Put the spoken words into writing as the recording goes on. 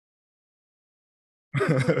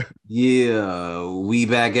Yeah, we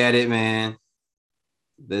back at it, man.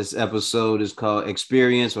 This episode is called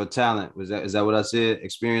Experience or Talent. Was that what I said?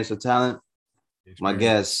 Experience or talent? My Experience.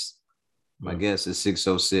 guess, my Yeah. guess is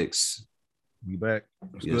 606. We back.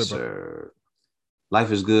 What's Yes, good, bro? sir.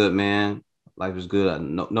 Life is good, man. Life is good.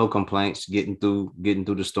 No complaints. Getting through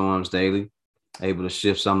the storms daily. Able to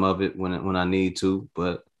shift some of it when I need to,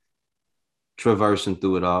 but traversing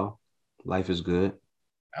through it all. Life is good.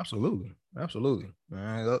 Absolutely. Absolutely.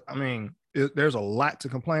 Man, I mean, there's a lot to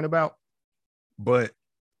complain about, but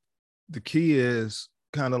the key is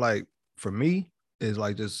kind of like for me is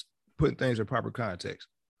like just putting things in proper context.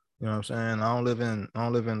 You know what I'm saying? I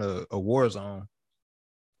don't live in a war zone.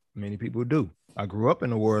 Many people do. I grew up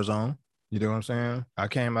in a war zone. You know what I'm saying? I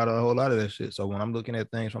came out of a whole lot of that shit. So when I'm looking at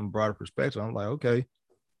things from a broader perspective, I'm like, okay,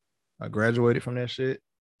 I graduated from that shit.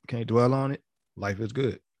 Can't dwell on it. Life is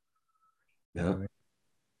good. You know what I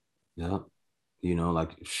Yep. mean? Yep.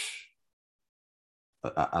 Like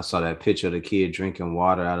I saw that picture of the kid drinking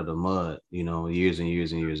water out of the mud, years and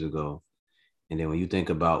years and years ago. And then when you think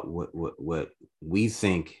about what we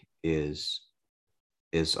think is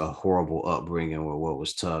a horrible upbringing or what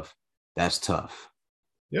was tough, that's tough.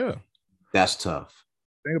 Yeah. That's tough.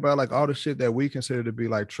 Think about like all the shit that we consider to be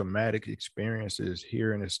like traumatic experiences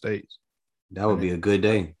here in the States. That And would then, be a good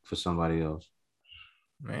day for somebody else.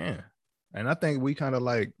 man, and I think we kind of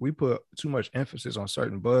like we put too much emphasis on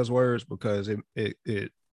certain buzzwords because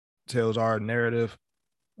it tells our narrative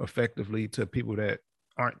effectively to people that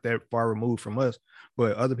aren't that far removed from us.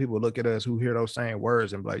 But other people look at us who hear those same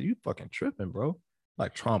words and be like, "You fucking tripping, bro."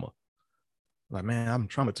 Like trauma. Like, man, I'm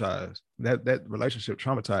traumatized. That relationship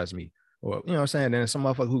traumatized me. Or you know what I'm saying? Then some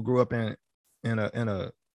motherfucker who grew up in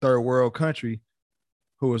a third world country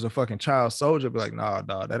who was a fucking child soldier be like, nah,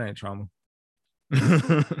 dog, that ain't trauma.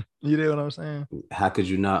 You know what I'm saying? How could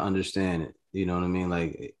you not understand it? You know what I mean?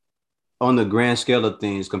 Like on the grand scale of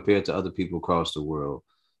things compared to other people across the world,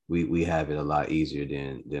 we have it a lot easier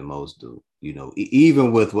than most do.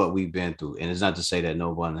 Even with what we've been through, and it's not to say that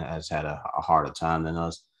no one has had a harder time than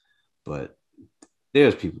us, but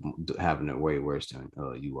there's people having it way worse than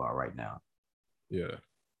you are right now. Yeah.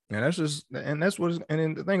 And that's what, and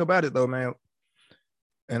then the thing about it though, man,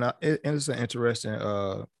 and it's an interesting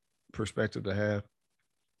perspective to have.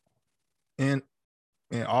 In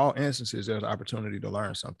in all instances, there's an opportunity to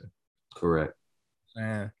learn something. Correct.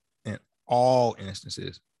 And in all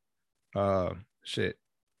instances, uh, shit,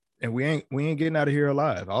 and we ain't getting out of here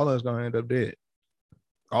alive. All of us gonna end up dead.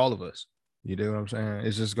 All of us. You know what I'm saying?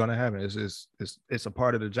 It's just gonna happen. It's a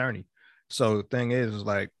part of the journey. So the thing is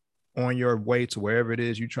like on your way to wherever it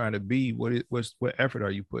is you're trying to be, what effort are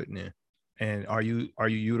you putting in? And are you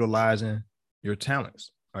utilizing your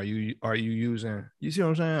talents? Are you using, you see what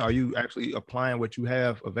I'm saying? Are you actually applying what you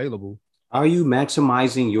have available? Are you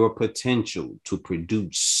maximizing your potential to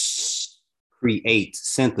produce, create,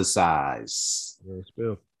 synthesize?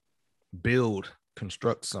 Build,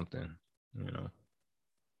 construct something, you know?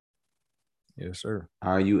 Yes, sir.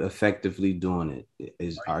 Are you effectively doing it?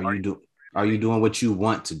 Is Are you, are are you you do are you contributing? doing what you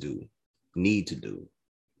want to do, need to do?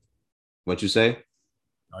 What you say?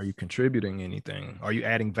 Are you contributing anything? Are you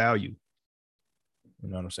adding value? You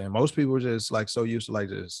know what I'm saying? Most people are just like so used to like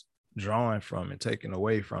just drawing from and taking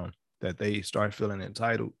away from that they start feeling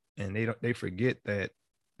entitled and they forget that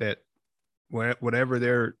whatever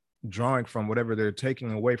they're drawing from, whatever they're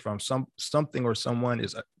taking away from, something or someone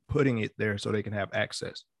is putting it there so they can have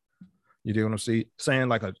access. You do what I'm saying?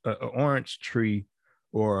 Like a orange tree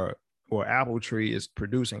or or apple tree is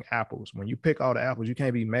producing apples. When you pick all the apples, you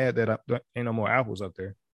can't be mad that ain't no more apples up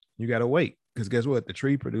there. You got to wait because guess what? The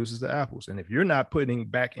tree produces the apples, and if you're not putting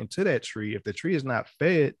back into that tree, if the tree is not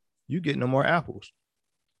fed, you get no more apples.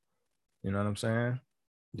 You know what I'm saying?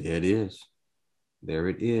 There it is. There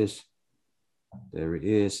it is. There it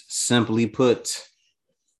is. Simply put.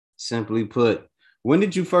 Simply put. When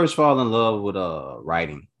did you first fall in love with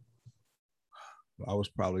writing? I was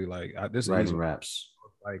probably like this is Writing easy. raps.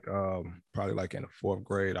 Like probably like in the fourth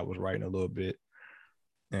grade, I was writing a little bit,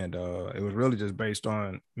 and it was really just based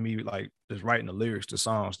on me like just writing the lyrics to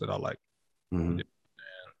songs that I like. Mm-hmm.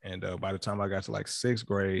 And by the time I got to like sixth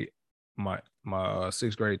grade, my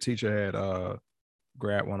sixth grade teacher had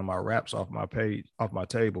grabbed one of my raps off my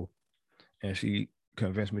table, and she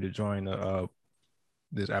convinced me to join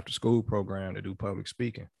this after school program to do public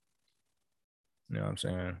speaking. You know what I'm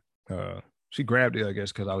saying? She grabbed it, I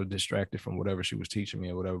guess, because I was distracted from whatever she was teaching me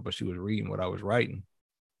or whatever, but she was reading what I was writing,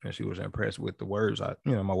 and she was impressed with the words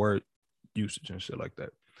my word usage and shit like that.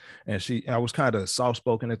 And I was kind of soft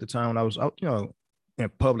spoken at the time when I was, in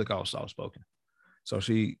public. I was soft spoken, So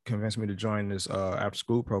she convinced me to join this after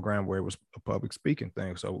school program where it was a public speaking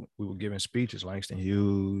thing. So we were giving speeches, Langston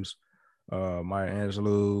Hughes, Maya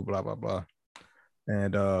Angelou, blah, blah, blah.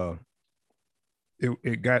 And I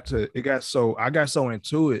got so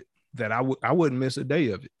into it that I wouldn't miss a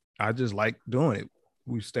day of it. I just like doing it.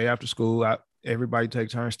 We stay after school. Everybody take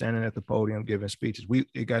turns standing at the podium giving speeches.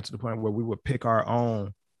 It got to the point where we would pick our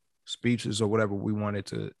own speeches or whatever we wanted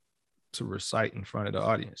to recite in front of the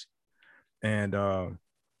audience. And I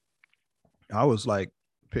was like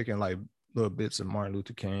picking like little bits of Martin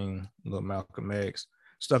Luther King, little Malcolm X,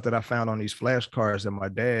 stuff that I found on these flashcards that my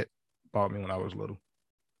dad bought me when I was little.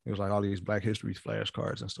 It was like all these Black History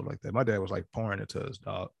flashcards and stuff like that. My dad was like pouring it to us,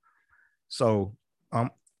 dog. So I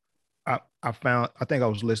think I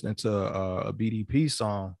was listening to a BDP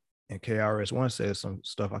song, and KRS-One said some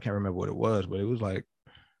stuff. I can't remember what it was, but it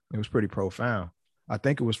was pretty profound. I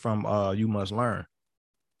think it was from You Must Learn.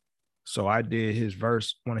 So I did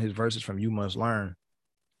one of his verses from You Must Learn,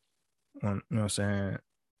 you know what I'm saying,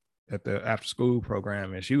 at the after school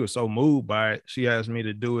program. And she was so moved by it, she asked me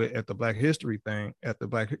to do it at the Black History thing, at the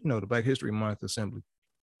Black History Month assembly.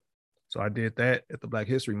 So I did that at the Black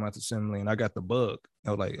History Month assembly, and I got the bug. I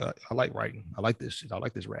was like, I like writing. I like this shit. I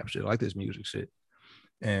like this rap shit. I like this music shit.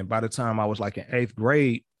 And by the time I was like in 8th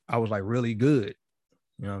grade, I was like really good.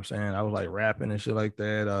 You know what I'm saying? I was like rapping and shit like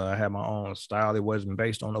that. I had my own style. It wasn't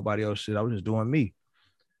based on nobody else shit. I was just doing me.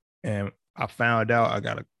 And I found out I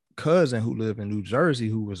got a cousin who lived in New Jersey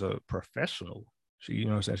who was a professional. She, you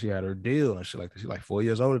know what I'm saying? She had her deal and shit like that. She's like 4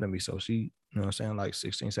 years older than me. So she, you know what I'm saying? Like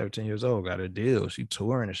 16, 17 years old, got her deal. She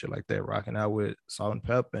touring and shit like that, rocking out with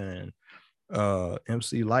Salt-N-Pepa and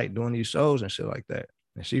MC Lyte, doing these shows and shit like that.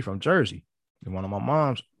 And she from Jersey, and on my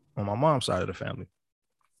mom's side of the family.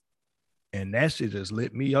 And that shit just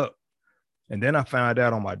lit me up. And then I found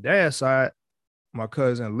out on my dad's side, my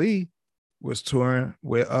cousin Lee was touring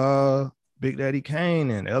with Big Daddy Kane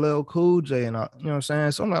and LL Cool J, and you know what I'm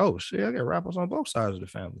saying? So I'm like, oh shit, I got rappers on both sides of the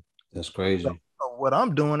family. That's crazy. So what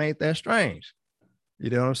I'm doing ain't that strange. You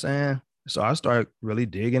know what I'm saying? So I started really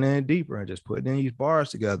digging in deeper and just putting these bars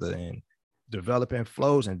together and developing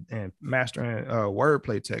flows and mastering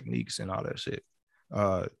wordplay techniques and all that shit.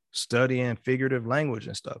 Studying figurative language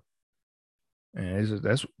and stuff. And it's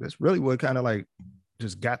just, that's really what kind of like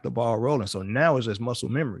just got the ball rolling. So now it's just muscle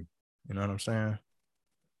memory. You know what I'm saying?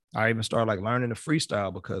 I even started like learning the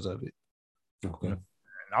freestyle because of it. Okay. You know?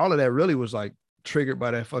 And all of that really was like triggered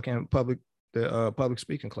by that fucking public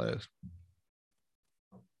speaking class.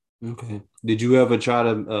 Okay. Did you ever try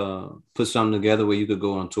to put something together where you could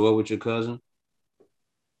go on tour with your cousin?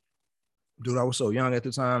 Dude, I was so young at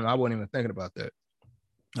the time, I wasn't even thinking about that.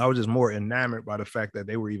 I was just more enamored by the fact that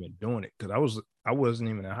they were even doing it, because I wasn't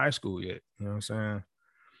even in high school yet. You know what I'm saying?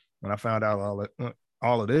 When I found out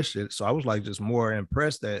all of this shit, so I was like just more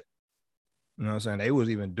impressed that, you know what I'm saying, they was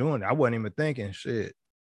even doing it. I wasn't even thinking, shit,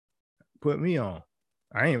 put me on.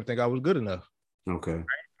 I didn't even think I was good enough. Okay.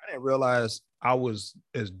 I didn't realize I was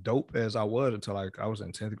as dope as I was until like I was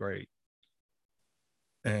in 10th grade.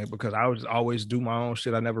 And because I was always do my own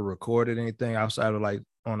shit, I never recorded anything outside of like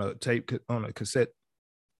on a cassette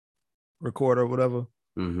recorder or whatever.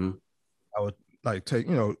 Mm-hmm. I would like take,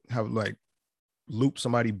 have like loop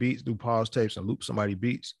somebody beats, do pause tapes and loop somebody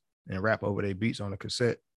beats and rap over their beats on a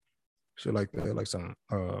cassette. Shit like that, like some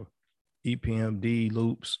EPMD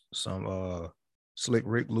loops, some Slick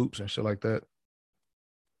Rick loops and shit like that.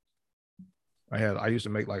 I used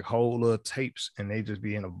to make like whole little tapes and they just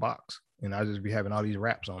be in a box and I just be having all these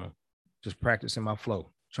raps on them, just practicing my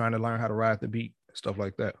flow, trying to learn how to ride the beat, stuff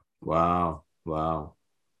like that. Wow.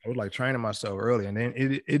 I was like training myself early, and then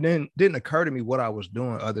it didn't occur to me what I was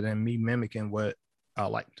doing other than me mimicking what I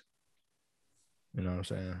liked. You know what I'm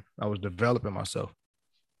saying? I was developing myself.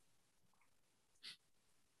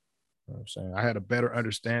 You know what I'm saying? I had a better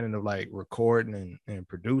understanding of like recording and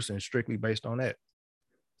producing strictly based on that.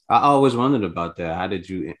 I always wondered about that. How did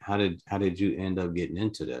you end up getting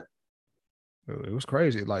into that? It was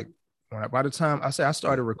crazy. Like by the time I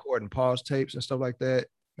started recording pause tapes and stuff like that,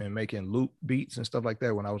 and making loop beats and stuff like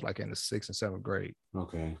that when I was like in the 6th and 7th grade.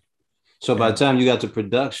 Okay. So by the time you got to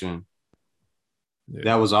production,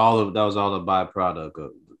 that was all a byproduct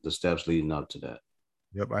of the steps leading up to that.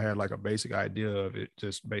 Yep. I had like a basic idea of it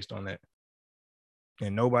just based on that.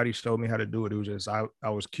 And nobody showed me how to do it. It was just, I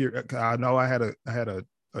was curious. I know I had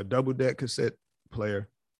a double deck cassette player,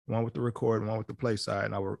 one with the record and one with the play side.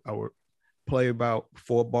 And I would play about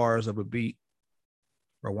 4 bars of a beat,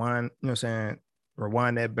 rewind, you know what I'm saying?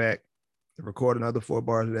 Rewind that back, record another 4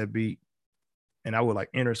 bars of that beat, and I would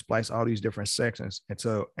like intersplice all these different sections. And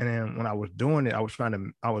then when I was doing it, I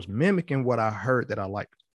was mimicking what I heard that I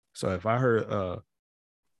liked. So if I heard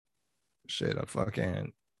shit, a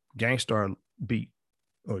fucking Gangstar beat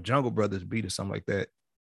or Jungle Brothers beat or something like that.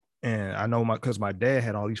 And I know because my dad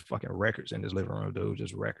had all these fucking records in his living room, dude,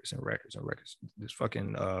 just records and records and records. This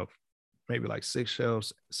fucking maybe like 6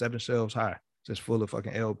 shelves, 7 shelves high, just full of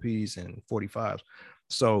fucking LPs and 45s.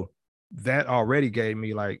 So that already gave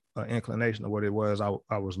me like an inclination of what it was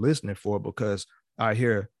I was listening for, because I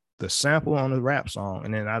hear the sample on the rap song,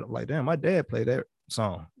 and then I like, damn, my dad played that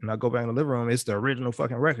song. And I go back in the living room, it's the original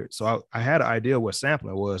fucking record. So I had an idea what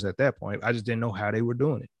sampling was at that point. I just didn't know how they were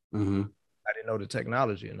doing it. Mm-hmm. I didn't know the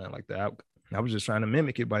technology and nothing like that. I was just trying to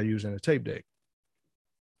mimic it by using a tape deck.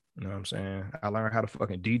 You know what I'm saying? I learned how to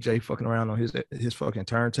fucking DJ fucking around on his fucking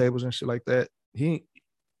turntables and shit like that.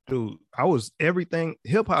 Dude, I was everything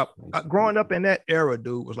hip hop. Growing up in that era,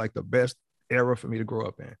 dude, was like the best era for me to grow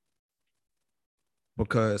up in,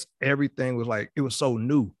 because everything was like, it was so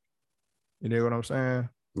new. You know what I'm saying?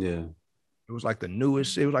 Yeah. It was like the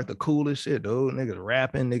newest shit. It was like the coolest shit, dude. Niggas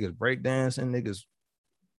rapping, niggas breakdancing, niggas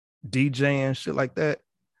DJing, shit like that.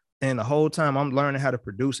 And the whole time I'm learning how to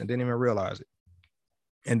produce and didn't even realize it.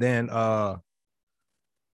 And then I'm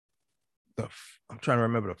trying to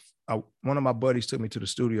remember one of my buddies took me to the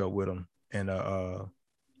studio with him, and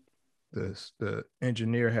the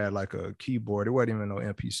engineer had like a keyboard. It wasn't even no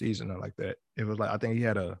MPCs or nothing like that. It was like, I think he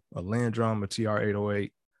had a Lindrum, a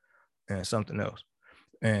TR-808, and something else.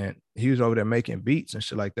 And he was over there making beats and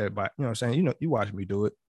shit like that. But you know what I'm saying? You watch me do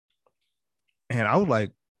it. And I was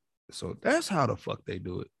like, so that's how the fuck they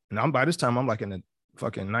do it. And by this time, I'm like in the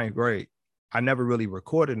fucking 9th grade. I never really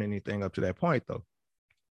recorded anything up to that point though.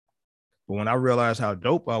 But when I realized how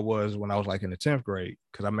dope I was when I was like in the 10th grade,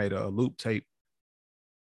 because I made a loop tape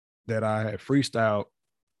that I had freestyle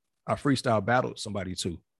battled somebody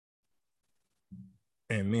to.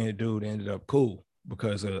 And me and dude ended up cool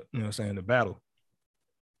because of, you know what I'm saying, the battle.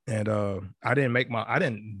 And I didn't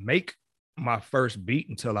make my first beat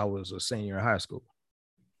until I was a senior in high school.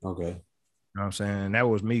 Okay. You know what I'm saying? And that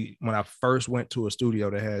was me when I first went to a studio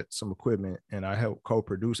that had some equipment and I helped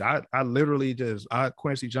co-produce. I literally I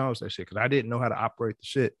Quincy Jones that shit, because I didn't know how to operate the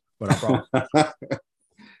shit. But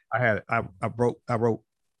I wrote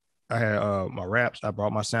my raps, I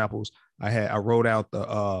brought my samples. I wrote out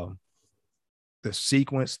the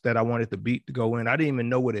sequence that I wanted the beat to go in. I didn't even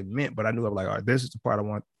know what it meant, but I knew I was like, all right, this is the part I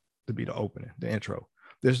want to be the opening, the intro.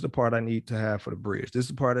 This is the part I need to have for the bridge. This is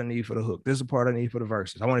the part I need for the hook. This is the part I need for the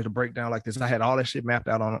verses. I wanted to break down like this. I had all that shit mapped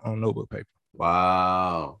out on notebook paper.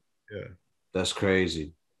 Wow. Yeah. That's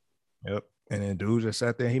crazy. Yep. And then dude just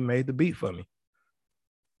sat there, he made the beat for me.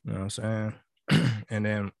 You know what I'm saying? And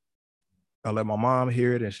then I let my mom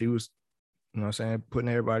hear it, and she was, you know what I'm saying, putting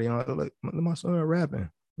everybody on, like, my son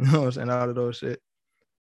rapping. You know what I'm saying? All of those shit.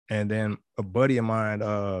 And then a buddy of mine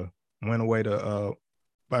went away to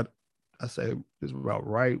but I say this was about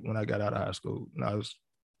right when I got out of high school. No, it was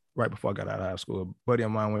right before I got out of high school. A buddy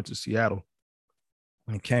of mine went to Seattle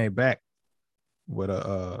and came back with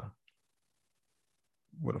a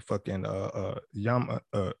fucking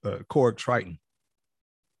Korg Triton.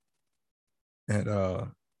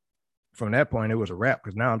 And from that point, it was a wrap,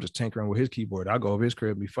 because now I'm just tinkering with his keyboard. I go over his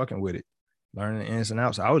crib and be fucking with it, learning the ins and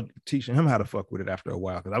outs. I was teaching him how to fuck with it after a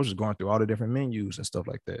while, because I was just going through all the different menus and stuff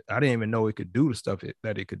like that. I didn't even know it could do the stuff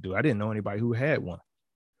that it could do. I didn't know anybody who had one.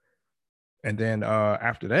 And then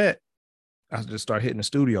after that, I just started hitting the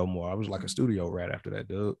studio more. I was like a studio rat after that,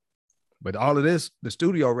 dude. But all of this, the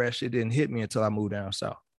studio rat shit didn't hit me until I moved down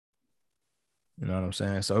south. You know what I'm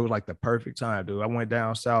saying? So it was like the perfect time, dude. I went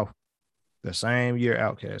down south the same year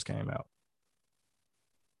Outkast came out.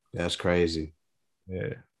 That's crazy.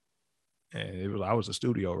 Yeah. And I was a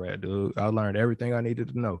studio rat, dude. I learned everything I needed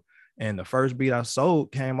to know. And the first beat I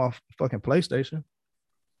sold came off fucking PlayStation.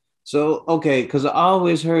 So, okay, because I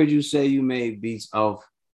always heard you say you made beats off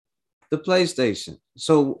the PlayStation.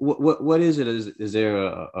 So what is it? Is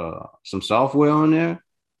there some software on there?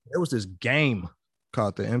 There was this game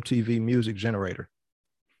called the MTV Music Generator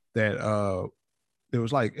that it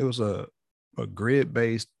was a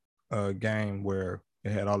grid-based game where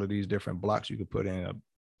it had all of these different blocks you could put in,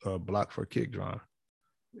 a block for kick drum,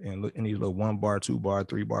 and in these little 1 bar, 2 bar,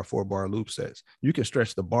 3 bar, 4 bar loop sets. You can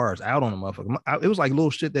stretch the bars out on the motherfucker. It was like little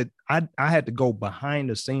shit that I had to go behind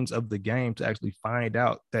the scenes of the game to actually find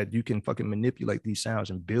out that you can fucking manipulate these sounds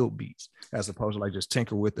and build beats, as opposed to like just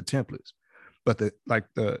tinker with the templates. But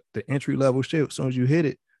the entry level shit, as soon as you hit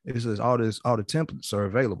it, it says all the templates are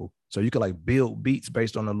available. So you can like build beats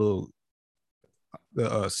based on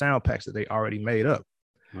the sound packs that they already made up.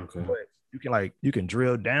 Okay. But you can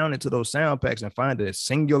drill down into those sound packs and find a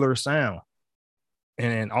singular sound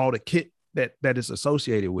and all the kit that is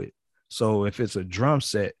associated with. So if it's a drum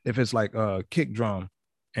set, if it's like a kick drum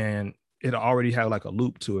and it already had like a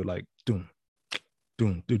loop to it, like doom,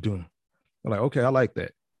 doom, doom, doom. I'm like, okay, I like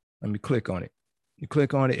that. Let me click on it. You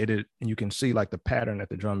click on it, and you can see like the pattern that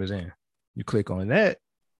the drum is in. You click on that,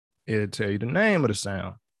 it'll tell you the name of the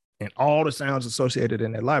sound and all the sounds associated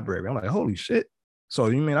in that library. I'm like, holy shit. So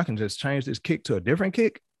you mean I can just change this kick to a different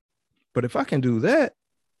kick? But if I can do that,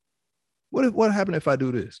 what happened if I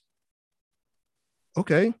do this?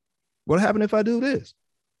 Okay, what happened if I do this?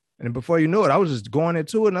 And before you know it, I was just going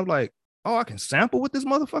into it and I'm like, oh, I can sample with this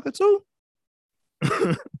motherfucker too.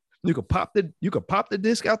 You could pop the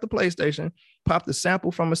disc out the PlayStation, pop the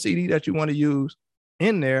sample from a CD that you want to use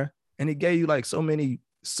in there, and it gave you like so many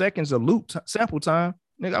seconds of sample time.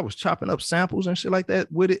 Nigga, I was chopping up samples and shit like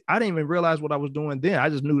that with it. I didn't even realize what I was doing then. I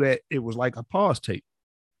just knew that it was like a pause tape.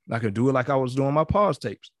 I could do it like I was doing my pause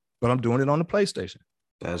tapes, but I'm doing it on the PlayStation.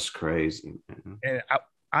 That's crazy, man. And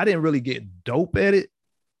I didn't really get dope at it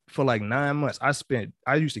for like 9 months.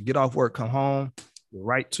 I used to get off work, come home,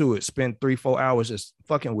 right to it, spend 3-4 hours just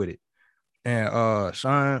fucking with it. And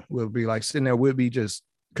Sean would be like sitting there with me just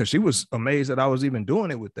because she was amazed that I was even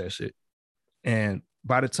doing it with that shit. And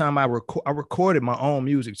by the time I recorded my own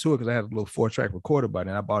music too, because I had a little 4-track recorder by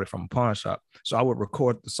then. I bought it from a pawn shop. So I would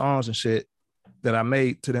record the songs and shit that I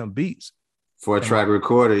made to them beats. 4-track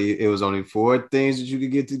recorder, it was only 4 things that you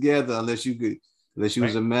could get together unless you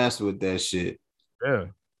was a master with that shit. Yeah.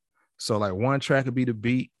 So like 1 track would be the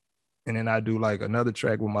beat, and then I do like another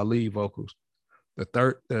track with my lead vocals.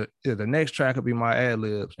 The next track would be my ad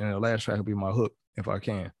libs, and the last track would be my hook if I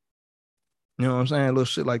can. You know what I'm saying? Little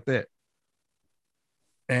shit like that.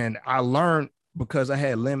 And I learned because I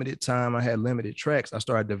had limited time, I had limited tracks. I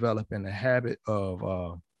started developing the habit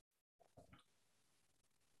of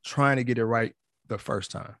trying to get it right the first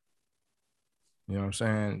time. You know what I'm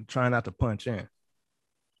saying? Trying not to punch in.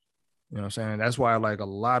 You know what I'm saying? That's why like a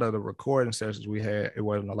lot of the recording sessions we had, it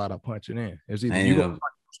wasn't a lot of punching in. It's either you go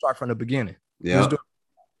start from the beginning. Yeah.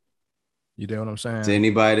 You know what I'm saying? To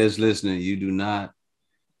anybody that's listening, you do not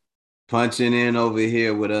punching in over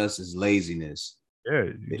here with us is laziness. Yeah,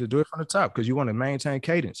 you just do it from the top because you want to maintain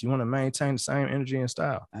cadence. You want to maintain the same energy and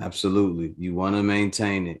style. Absolutely. You want to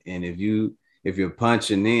maintain it. And if you're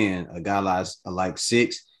punching in, a guy like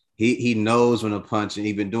Six, he knows when to punch, and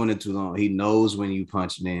he's been doing it too long. He knows when you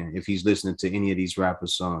punching in. If he's listening to any of these rapper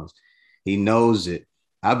songs, he knows it.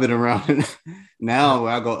 I've been around now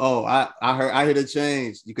where I go, oh, I hear the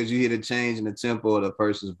change, because you hear the change in the tempo of the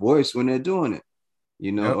person's voice when they're doing it,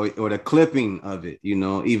 you know, or the clipping of it, you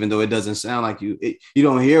know, even though it doesn't sound like you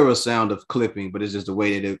don't hear a sound of clipping, but it's just the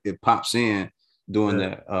way that it pops in doing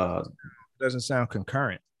that. It doesn't sound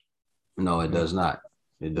concurrent. No, it does not.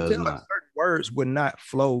 It does not. Like certain words would not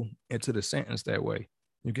flow into the sentence that way.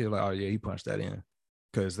 You get like, oh yeah, he punched that in,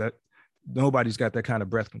 because that nobody's got that kind of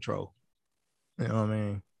breath control. You know what I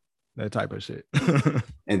mean? That type of shit.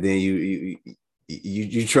 And then you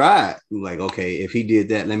try it. Like, okay, if he did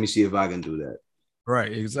that, let me see if I can do that.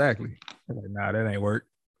 Right, exactly. Like, nah, that ain't work.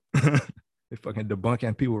 They fucking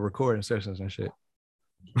debunking people recording sessions and shit.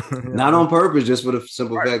 Not on purpose, just for the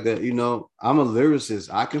simple fact that, you know, I'm a lyricist.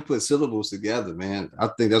 I can put syllables together, man. I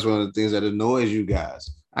think that's one of the things that annoys you guys.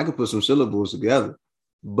 I can put some syllables together,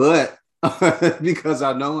 but because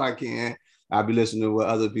I know I can, I'll be listening to what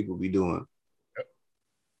other people be doing.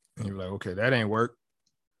 And you're like, okay, that ain't work.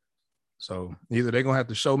 So either they're gonna have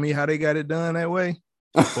to show me how they got it done that way,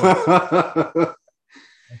 or that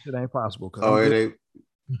shit ain't possible.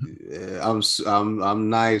 I'm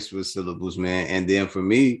nice with syllables, man. And then for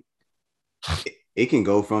me, it can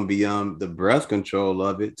go from beyond the breath control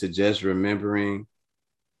of it to just remembering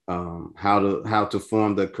how to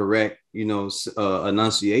form the correct, you know,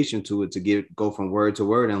 enunciation to it, to go from word to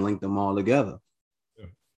word and link them all together. Yeah.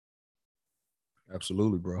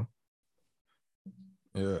 Absolutely, bro.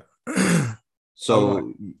 Yeah.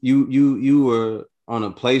 So you were on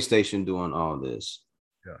a PlayStation doing all this.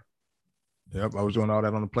 Yep, I was doing all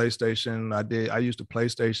that on the PlayStation. I used the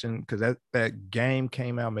PlayStation because that game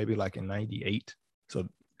came out maybe like in '98. So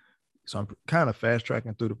I'm kind of fast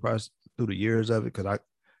tracking through the years of it, because I,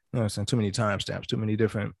 you know, too many timestamps, too many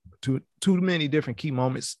different key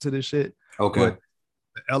moments to this shit. Okay. But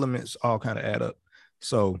the elements all kind of add up.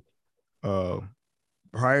 So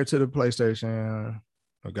prior to the PlayStation,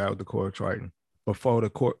 I got with the Korg Triton. Before the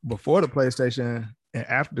PlayStation and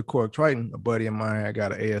after the Korg Triton, a buddy of mine, I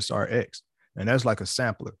got an ASR-X. And that's like a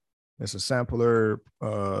sampler. It's a sampler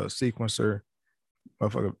sequencer.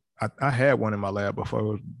 I had one in my lab before. It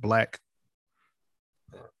was black.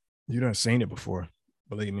 You done seen it before,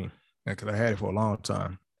 believe me, because I had it for a long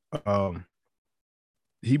time.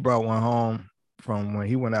 He brought one home from when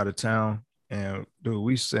he went out of town, and dude,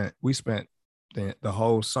 we spent the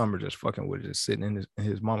whole summer just fucking with it, just sitting in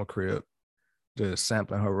his mama crib, just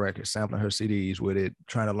sampling her records, sampling her CDs with it,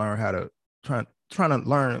 trying to learn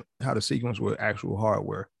how to sequence with actual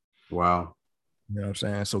hardware. Wow. You know what I'm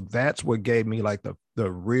saying? So that's what gave me like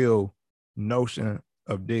the real notion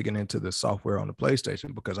of digging into the software on the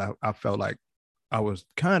PlayStation, because I felt like I was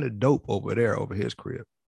kind of dope over his crib.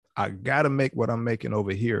 I gotta make what I'm making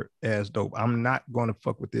over here as dope. I'm not gonna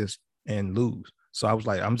fuck with this and lose. So I was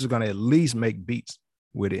like, I'm just gonna at least make beats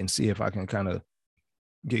with it and see if I can kind of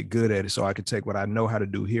get good at it, so I could take what I know how to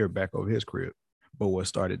do here back over his crib. But what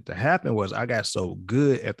started to happen was I got so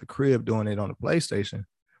good at the crib doing it on the PlayStation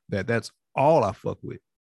that that's all I fuck with.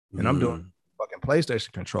 And I'm doing fucking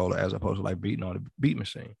PlayStation controller as opposed to like beating on the beat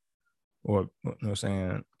machine, or you know what I'm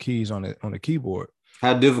saying, keys on the keyboard.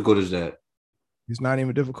 How difficult is that? It's not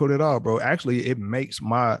even difficult at all, bro. Actually, it makes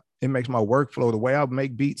my workflow, the way I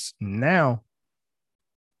make beats now,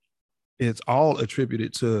 it's all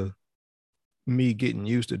attributed to me getting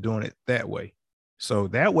used to doing it that way. So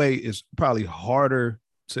that way is probably harder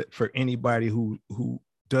for anybody who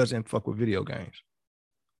doesn't fuck with video games.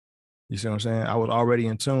 You see what I'm saying? I was already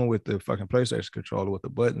in tune with the fucking PlayStation controller with the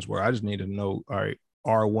buttons, where I just need to know, all right,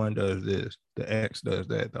 R1 does this, the X does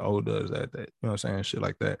that, the O does that, you know what I'm saying? Shit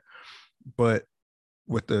like that. But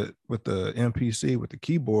with the MPC, with the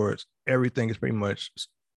keyboards, everything is pretty much,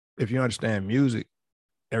 if you understand music,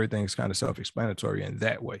 everything's kind of self-explanatory in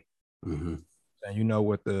that way. Mm-hmm. And you know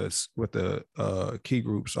what the key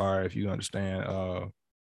groups are if you understand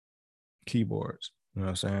keyboards. You know what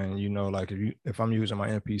I'm saying? You know, like if I'm using my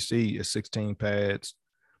MPC, it's 16 pads,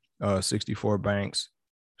 64 banks,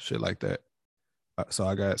 shit like that. So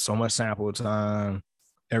I got so much sample time.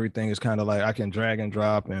 Everything is kind of like I can drag and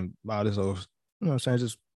drop and all this old, you know what I'm saying,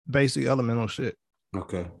 just basic elemental shit.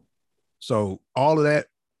 Okay. So all of that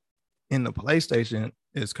in the PlayStation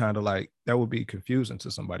is kind of like, that would be confusing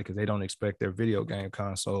to somebody because they don't expect their video game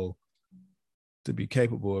console to be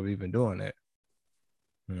capable of even doing that.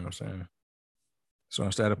 You know what I'm saying? So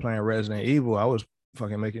instead of playing Resident Evil, I was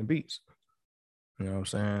fucking making beats. You know what I'm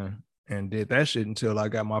saying? And did that shit until I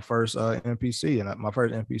got my first MPC. And my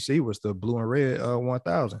first MPC was the blue and red 1000. You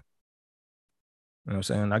know what I'm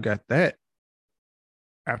saying? I got that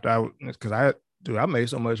after because I made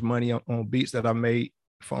so much money on beats that I made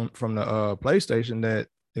from the PlayStation that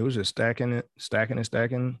it was just stacking. You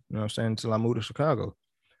know what I'm saying? Until I moved to Chicago.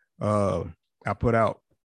 I put out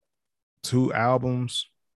 2 albums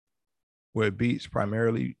with beats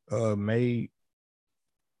primarily made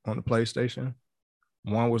on the PlayStation.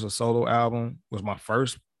 One was a solo album, was my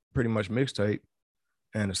first pretty much mixtape.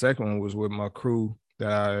 And the second one was with my crew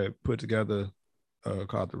that I put together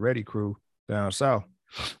called the Ready Crew down south.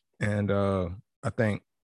 And I think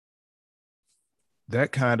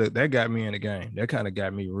that got me in the game. That kind of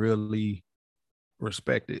got me really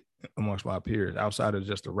respected amongst my peers outside of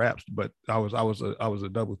just the raps. But I was a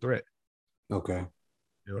double threat. Okay.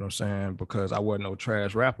 You know what I'm saying? Because I wasn't no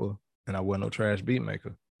trash rapper and I wasn't no trash beat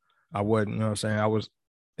maker. I wasn't, you know what I'm saying?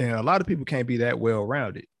 And a lot of people can't be that well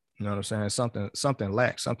rounded. You know what I'm saying? Something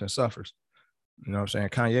lacks, something suffers. You know what I'm saying?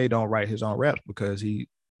 Kanye don't write his own raps because he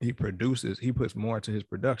puts more into his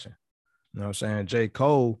production. You know what I'm saying? J.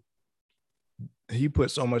 Cole, he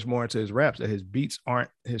puts so much more into his raps that his beats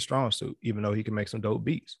aren't his strong suit, even though he can make some dope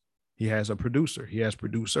beats. He has a producer. He has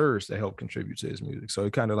producers that help contribute to his music. So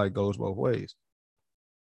it kind of like goes both ways.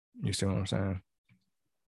 You see what I'm saying?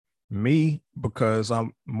 Me, because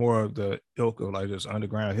I'm more of the ilk of like just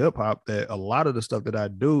underground hip hop, that a lot of the stuff that I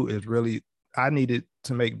do is really, I needed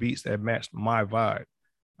to make beats that matched my vibe.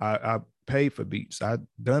 I paid for beats. I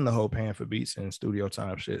done the whole paying for beats and studio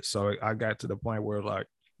time shit. So I got to the point where like,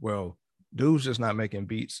 well, dude's just not making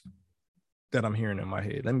beats that I'm hearing in my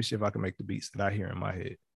head. Let me see if I can make the beats that I hear in my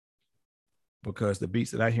head. Because the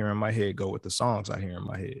beats that I hear in my head go with the songs I hear in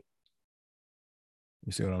my head.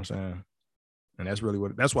 You see what I'm saying? And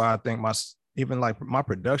that's why I think my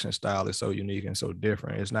production style is so unique and so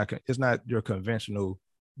different. It's not your conventional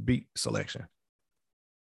beat selection.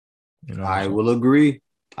 You know, I will agree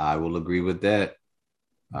with that.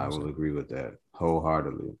 I will agree with that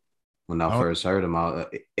wholeheartedly. When I first heard him,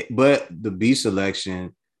 but the beat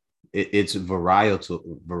selection, it's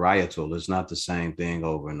varietal. It's not the same thing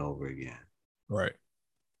over and over again. Right.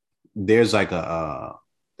 There's like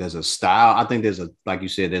there's a style. I think like you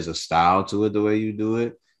said, there's a style to it, the way you do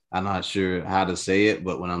it. I'm not sure how to say it,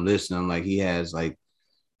 but when I'm listening, I'm like, he has like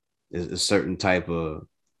a certain type of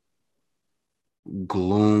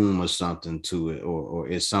gloom or something to it, or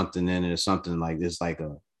it's something in it, or something like this, like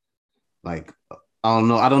I don't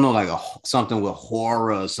know, like something with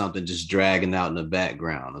horror or something just dragging out in the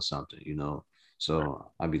background or something, you know.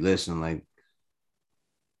 So I'd be listening like,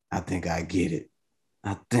 I think I get it.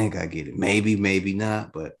 I think I get it. Maybe, maybe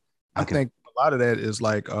not, but I I can. think a lot of that is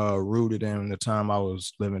like rooted in the time I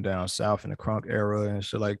was living down south in the crunk era and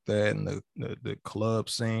shit like that, and the club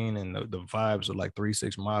scene and the vibes of like 3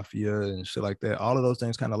 6 Mafia and shit like that. All of those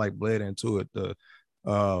things kind of like bled into it. The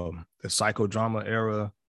psychodrama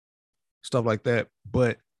era, stuff like that.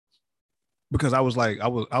 But because I was like, I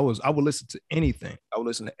would listen to anything. I would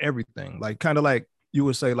listen to everything. Like kind of like you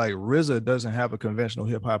would say, like RZA doesn't have a conventional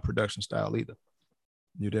hip hop production style either.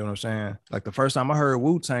 You know what I'm saying? Like the first time I heard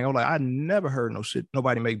Wu Tang, I was like, I never heard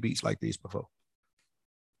nobody make beats like these before.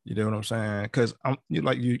 You know what I'm saying? Because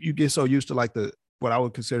you get so used to like the what I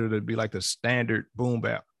would consider to be like the standard boom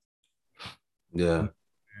bap. Yeah.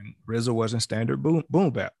 And RZA wasn't standard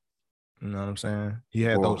boom bap. You know what I'm saying? He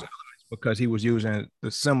had those Boy. elements because he was using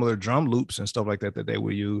the similar drum loops and stuff like that they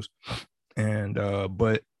would use. And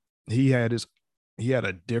but he had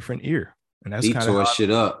a different ear. And that's He kind of tore how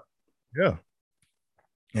shit up. yeah.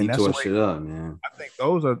 He And that's the tore way shit up, man. I think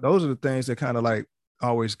those are the things that kind of like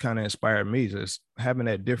always kind of inspired me, just having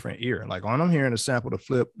that different ear. Like when I'm hearing a sample to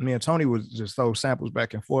flip, me and Tony would just throw samples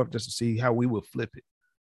back and forth just to see how we would flip it.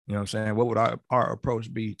 You know what I'm saying? What would our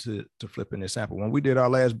approach be to flipping this sample? When we did our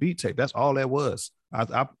last beat tape, that's all that was.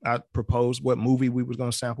 I proposed what movie we was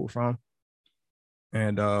gonna sample from,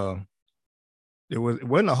 and it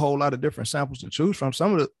wasn't a whole lot of different samples to choose from.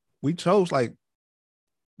 Some of the we chose like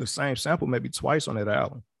the same sample maybe twice on that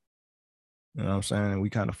album. You know what I'm saying? And we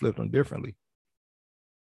kind of flipped them differently.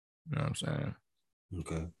 You know what I'm saying?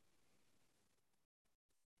 Okay.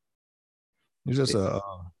 It's just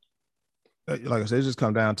like I said, it just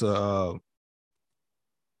come down to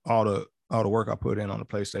all the work I put in on the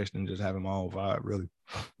PlayStation and just having my own vibe, really.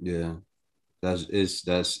 Yeah.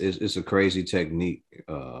 It's a crazy technique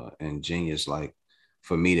and genius. Like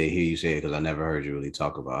for me to hear you say it, because I never heard you really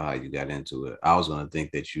talk about how you got into it. I was gonna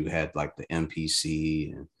think that you had like the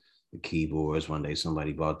MPC and the keyboards. One day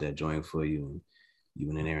somebody bought that joint for you and you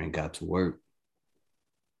went in there and got to work.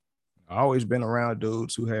 I always been around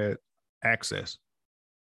dudes who had access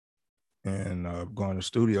and going to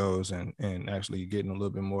studios and actually getting a little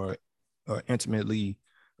bit more intimately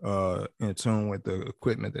in tune with the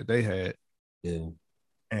equipment that they had. Yeah.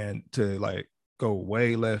 And to like go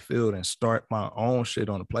way left field and start my own shit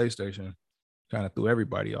on the PlayStation kind of threw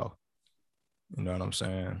everybody off. You know what I'm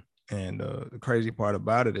saying? And the crazy part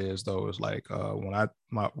about it is though, is like when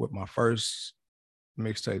with my first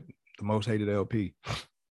mixtape, the Most Hated LP,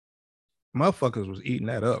 motherfuckers was eating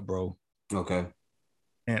that up, bro. Okay.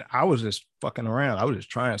 And I was just fucking around. I was just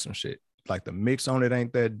trying some shit. Like the mix on it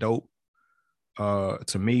ain't that dope.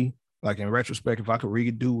 To me, like in retrospect, if I could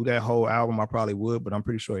redo that whole album, I probably would. But I'm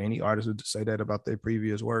pretty sure any artist would say that about their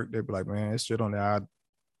previous work. They'd be like, man, this shit on there I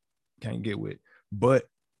can't get with. But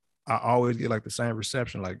I always get like the same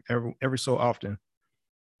reception. Like every so often,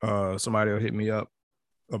 somebody will hit me up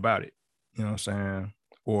about it. You know what I'm saying?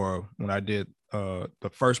 Or when I did the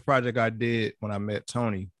first project I did when I met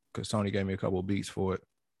Tony, because Tony gave me a couple of beats for it,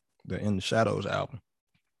 the In the Shadows album.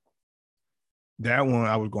 That one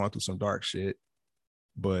I was going through some dark shit,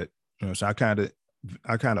 but you know, so I kind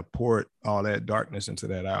of poured all that darkness into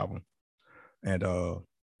that album, and the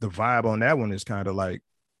vibe on that one is kind of like,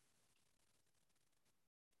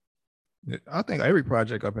 I think every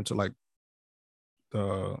project up until like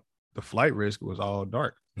the Flight Risk was all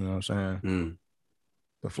dark. You know what I'm saying? Mm.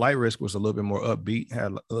 The Flight Risk was a little bit more upbeat,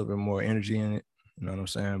 had a little bit more energy in it. You know what I'm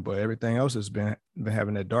saying? But everything else has been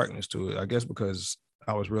having that darkness to it. I guess because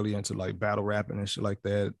I was really into like battle rapping and shit like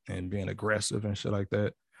that and being aggressive and shit like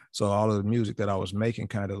that. So all of the music that I was making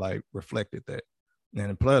kind of like reflected that.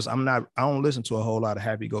 And plus, I don't listen to a whole lot of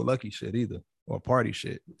happy go lucky shit either or party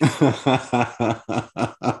shit.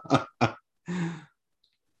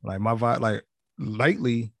 Like my vibe, like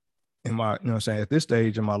lately in my, you know what I'm saying, at this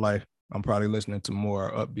stage in my life, I'm probably listening to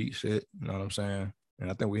more upbeat shit. You know what I'm saying? And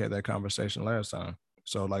I think we had that conversation last time.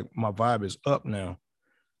 So like my vibe is up now.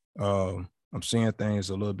 I'm seeing things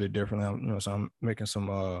a little bit differently. You know, so I'm making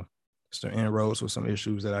some inroads with some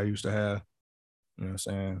issues that I used to have. You know what I'm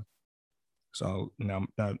saying? So now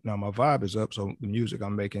my vibe is up. So the music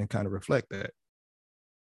I'm making kind of reflect that.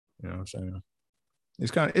 You know what I'm saying?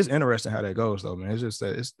 It's interesting how that goes though, man. It's just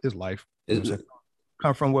that it's life. You know what I'm saying?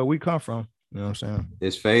 Come from where we come from. You know what I'm saying?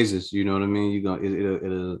 It's phases. You know what I mean? You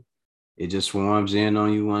gonna it just swarms in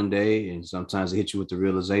on you one day, and sometimes it hits you with the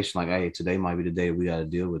realization, like, hey, today might be the day we got to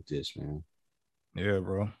deal with this, man. Yeah,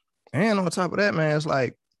 bro. And on top of that, man, it's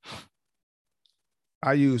like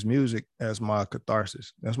I use music as my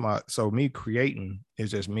catharsis. So me creating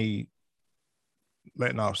is just me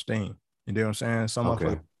letting off steam. You know what I'm saying? Some Okay.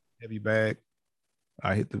 motherfucker heavy bag.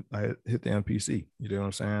 I hit the MPC. You know what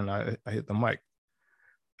I'm saying? I hit the mic.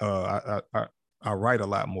 I write a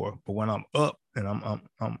lot more. But when I'm up and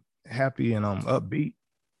I'm happy and I'm upbeat,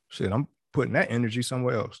 shit, I'm putting that energy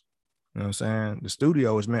somewhere else. You know what I'm saying? The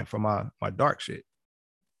studio is meant for my dark shit.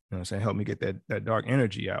 You know what I'm saying? Help me get that dark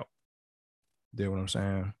energy out. You know what I'm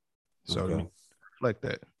saying? So Okay. reflect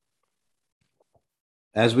that.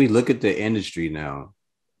 As we look at the industry now,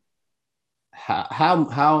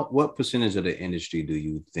 how what percentage of the industry do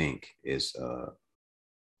you think is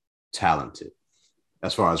talented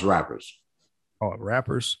as far as rappers? Oh,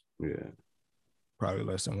 rappers, Yeah, probably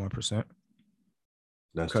less than 1%.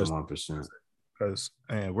 less than 1%. Because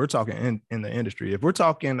and we're talking in the industry. If we're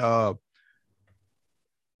talking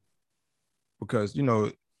because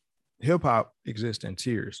hip hop exists in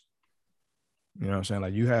tiers. You know what I'm saying?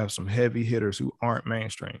 Like you have some heavy hitters who aren't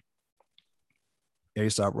mainstream.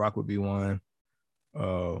 A$AP Rock would be one.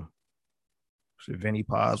 Vinnie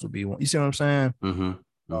Paz would be one. You see what I'm saying? Mm-hmm.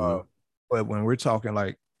 Mm-hmm. But when we're talking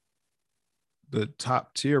like the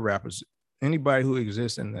top tier rappers, anybody who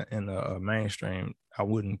exists in the mainstream, I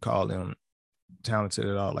wouldn't call them talented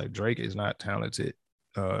at all. Like Drake is not talented.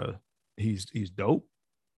 He's dope.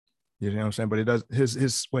 You know what I'm saying? But it does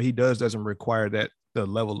his what he does doesn't require the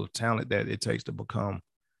level of talent that it takes to become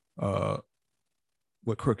what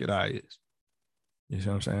Crooked I is. You see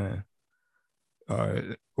what I'm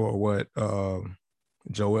saying? Or what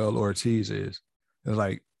Joel Ortiz is. It's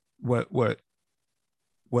like what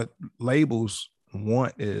labels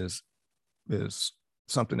want is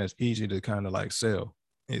something that's easy to kind of like sell.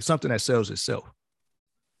 It's something that sells itself.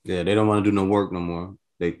 Yeah, they don't want to do no work no more.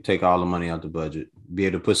 They take all the money out the budget. Be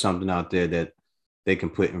able to put something out there that they can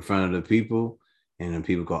put in front of the people, and then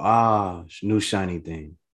people go, new shiny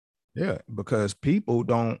thing. Yeah, because people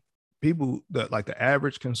that like the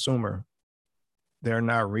average consumer, they're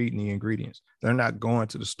not reading the ingredients. They're not going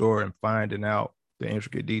to the store and finding out the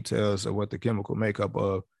intricate details of what the chemical makeup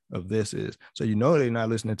of this is. So they're not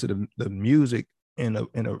listening to the music in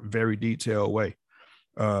a very detailed way.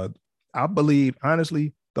 I believe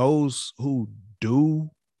honestly, those who do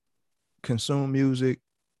consume music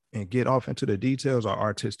and get off into the details are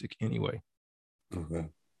artistic anyway. Okay. You know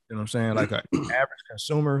what I'm saying? Like the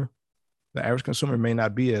average consumer may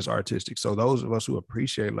not be as artistic. So those of us who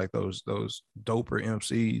appreciate like those doper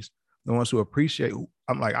MCs, the ones who appreciate,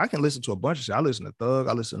 I'm like, I can listen to a bunch of shit. I listen to Thug,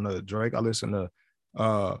 I listen to Drake, I listen to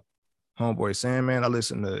Homeboy Sandman, I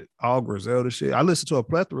listen to all Griselda shit. I listen to a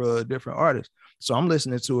plethora of different artists. So I'm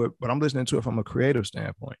listening to it, but I'm listening to it from a creative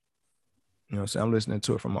standpoint. You know what I'm saying? I'm listening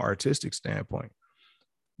to it from an artistic standpoint.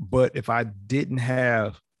 But if I didn't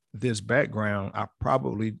have this background, I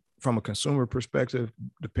probably, from a consumer perspective,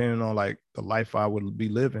 depending on like the life I would be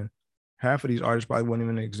living, half of these artists probably wouldn't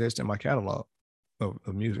even exist in my catalog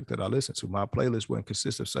of music that I listen to. My playlist wouldn't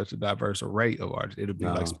consist of such a diverse array of artists. It'd be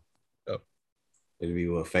it'd be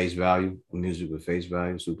what, face value, music with face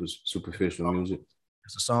value, superficial music.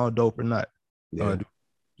 Is the song dope or not? Yeah.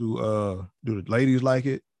 Do the ladies like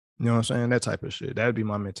it? You know what I'm saying? That type of shit. That'd be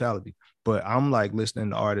my mentality. But I'm like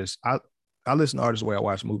listening to artists. I listen to artists the way I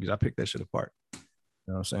watch movies. I pick that shit apart. You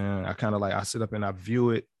know what I'm saying? I kind of like, I sit up and I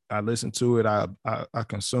view it. I listen to it. I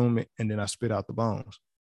consume it, and then I spit out the bones.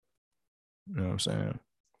 You know what I'm saying?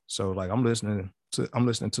 So like I'm listening to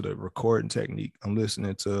the recording technique. I'm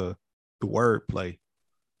listening to the wordplay.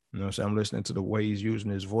 You know what I'm saying? I'm listening to the way he's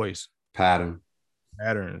using his voice. Patterns. You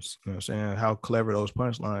know what I'm saying? How clever those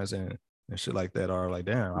punchlines and shit like that are. Like,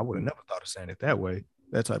 damn, I would have never thought of saying it that way.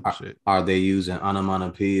 That type of shit. Are they using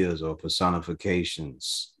onomatopoeias or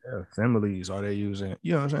personifications? Yeah, similes. Are they using,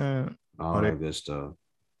 you know what I'm saying? All that good stuff.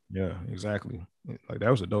 Yeah, exactly. Like that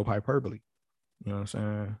was a dope hyperbole. You know what I'm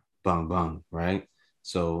saying? Bang, bang, right?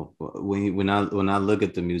 So when I look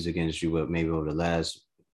at the music industry, what maybe over the last,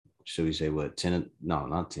 should we say what, 10, no,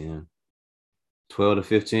 not 10, 12 to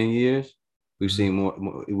 15 years, we've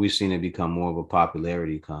seen we've seen it become more of a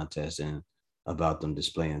popularity contest and about them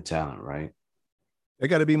displaying talent, right? They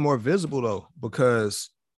got to be more visible though,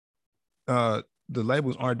 because the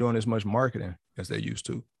labels aren't doing as much marketing as they used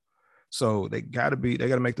to. So they got to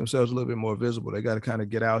make themselves a little bit more visible. They got to kind of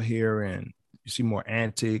get out here, and you see more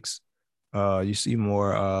antics. You see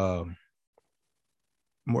more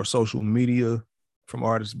social media from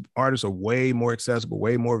artists. Artists are way more accessible,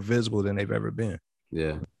 way more visible than they've ever been.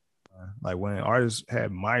 Yeah. Like when artists had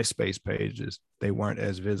MySpace pages, they weren't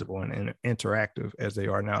as visible and interactive as they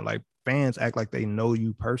are now. Like fans act like they know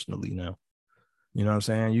you personally now. You know what I'm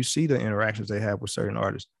saying? You see the interactions they have with certain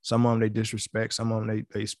artists. Some of them they disrespect, some of them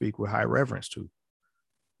they speak with high reverence to.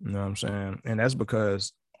 You know what I'm saying? And that's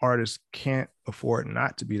because artists can't afford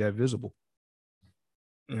not to be that visible.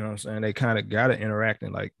 You know what I'm saying? They kind of got to interact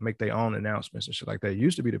and like make their own announcements and shit like that. It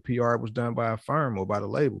used to be the PR was done by a firm or by the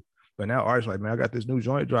label. But now artists like, man, I got this new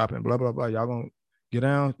joint dropping, blah, blah, blah. Y'all gonna get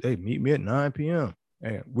down? Hey, meet me at 9 p.m.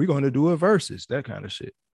 And we're going to do a versus, that kind of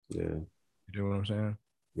shit. Yeah. You know what I'm saying?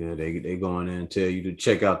 Yeah, they going in and tell you to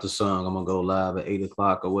check out the song. I'm gonna go live at 8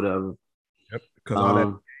 o'clock or whatever. Yep. Because all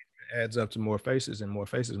that adds up to more faces, and more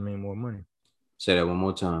faces mean more money. Say that one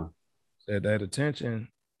more time. That attention,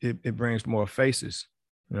 it brings more faces.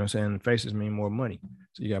 You know what I'm saying? Faces mean more money.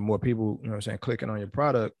 So you got more people, you know what I'm saying, clicking on your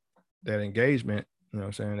product. That engagement, you know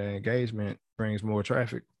what I'm saying? That engagement brings more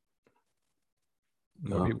traffic.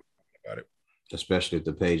 More people about it. Especially if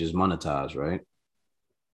the page is monetized, right?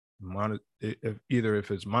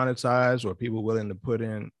 If it's monetized or people willing to put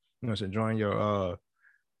in, you know, so join your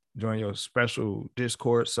special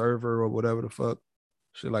Discord server or whatever the fuck,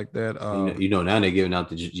 shit like that. You know now they're giving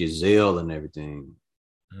out your Zelle and everything,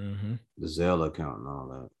 the Zelle account and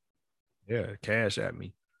all that. Yeah, Cash at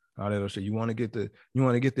me. All that shit. You want to get the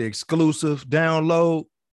exclusive download?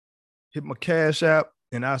 Hit my Cash app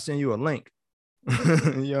and I'll send you a link. You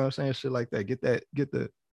know what I'm saying? Shit like that. Get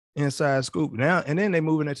the inside scoop now, and then they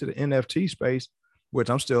moving into the NFT space, which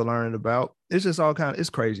I'm still learning about. It's just all kind of, it's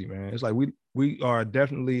crazy, man. It's like we are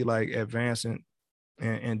definitely like advancing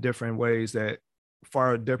in different ways, that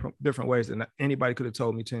far different ways than anybody could have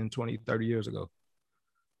told me 10, 20, 30 years ago.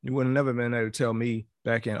 You would have never been able to tell me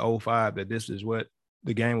back in 2005 that this is what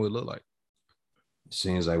the game would look like. It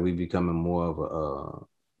seems like we becoming more of a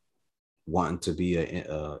wanting to be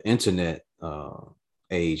a internet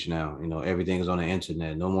age now. You know, everything is on the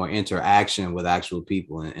internet. No more interaction with actual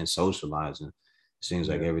people and socializing. It seems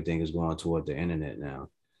like everything is going toward the internet now.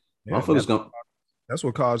 Yeah, that's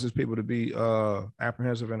what causes people to be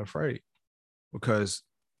apprehensive and afraid, because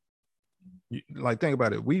like, think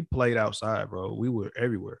about it. We played outside, bro. We were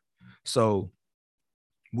everywhere. So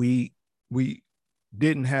we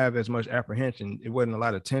didn't have as much apprehension. It wasn't a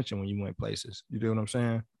lot of tension when you went places. You know what I'm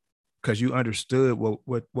saying? Because you understood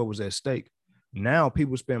what was at stake. Now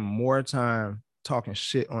people spend more time talking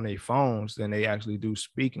shit on their phones than they actually do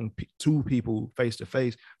speaking to people face to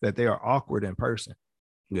face, that they are awkward in person.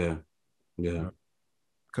 Yeah.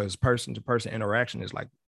 Because person to person interaction is like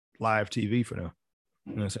live TV for them.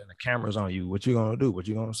 You know what I'm saying? The camera's on you. What you gonna do? What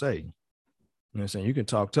you gonna say? You know what I'm saying? You can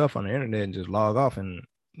talk tough on the internet and just log off and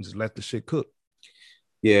just let the shit cook.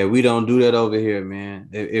 Yeah, we don't do that over here, man.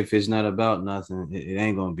 If it's not about nothing, it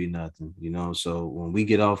ain't gonna be nothing, you know. So when we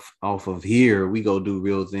get off of here, we go do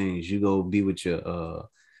real things. You go be with your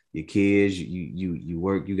kids. You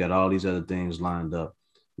work. You got all these other things lined up.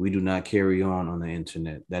 We do not carry on the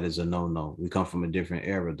internet. That is a no. We come from a different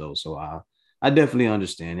era, though. So I definitely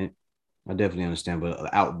understand it. I definitely understand.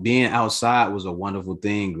 But being outside was a wonderful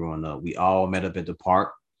thing growing up. We all met up at the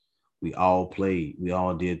park. We all played. We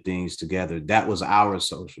all did things together. That was our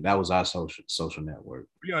social. That was our social network.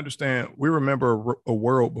 We understand. We remember a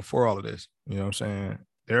world before all of this. You know what I'm saying?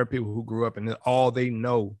 There are people who grew up and all they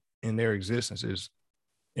know in their existence is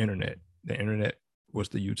internet. The internet was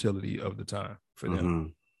the utility of the time for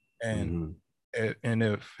them. And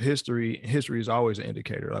if history is always an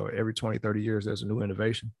indicator. Like every 20, 30 years, there's a new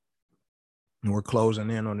innovation. And we're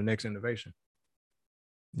closing in on the next innovation.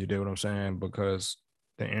 You get what I'm saying? Because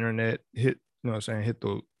the internet hit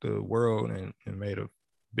the world and made a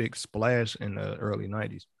big splash in the early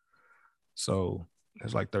 90s. So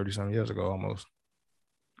it's like 30 some years ago almost.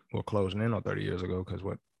 We're closing in on 30 years ago, because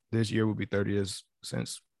this year would be 30 years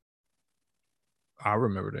since I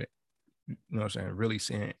remember that. You know what I'm saying? Really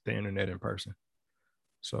seeing the internet in person.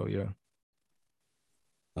 So yeah.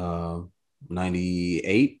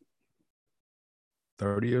 98.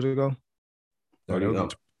 30 years ago. 30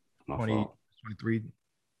 23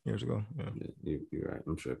 years ago. Yeah. You're right.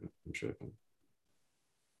 I'm tripping.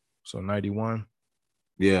 So 91.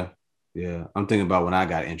 Yeah. I'm thinking about when I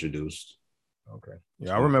got introduced. Okay.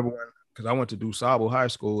 Yeah, I remember because I went to DuSable High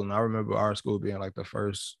School, and I remember our school being like the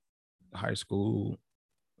first high school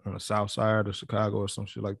on the south side of Chicago or some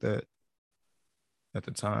shit like that at the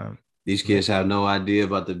time. These kids have no idea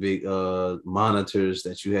about the big monitors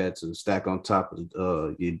that you had to stack on top of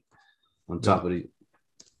the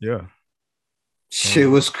yeah. Shit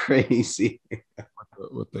was crazy.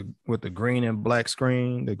 with the green and black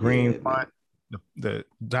screen, the green font, the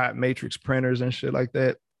dot matrix printers and shit like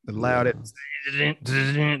that. The loud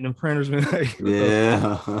the printers been like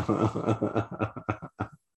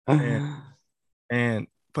and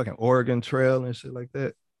fucking Oregon Trail and shit like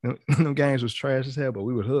that. Them games was trash as hell, but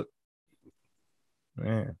we would hook.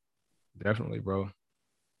 Man, definitely, bro.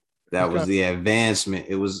 That was the advancement.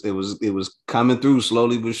 It was coming through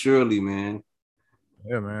slowly but surely, man.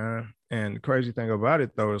 Yeah, man. And the crazy thing about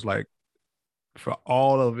it though is like for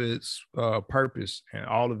all of its purpose and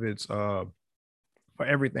all of its for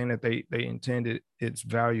everything that they intended its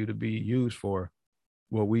value to be used for,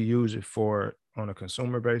 what we use it for on a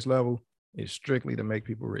consumer based level is strictly to make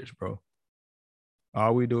people rich, bro.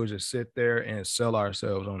 All we do is just sit there and sell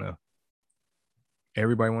ourselves on a.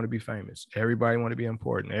 Everybody want to be famous. Everybody want to be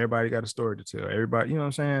important. Everybody got a story to tell. Everybody, you know what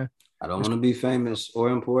I'm saying? I don't want to be famous or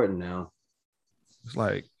important now. It's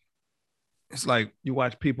like you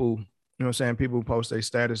watch people, you know what I'm saying? People post their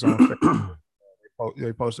status on Facebook.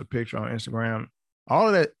 They post a picture on Instagram. All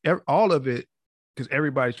of that, all of it, because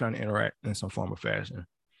everybody's trying to interact in some form of fashion.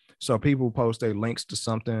 So people post their links to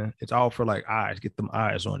something. It's all for like eyes. Get them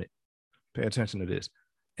eyes on it. Pay attention to this.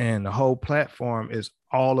 And the whole platform is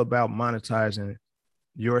all about monetizing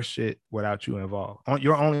your shit without you involved.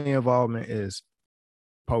 Your only involvement is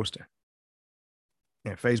posting.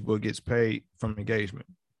 And Facebook gets paid from engagement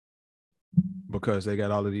because they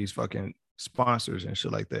got all of these fucking sponsors and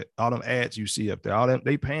shit like that. All them ads you see up there, all them,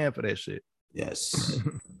 they paying for that shit. Yes.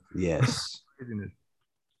 Yes.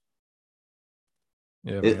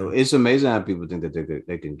 Yeah, it's amazing how people think that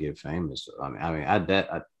they can get famous.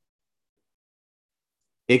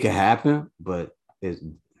 It can happen, but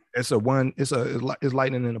it's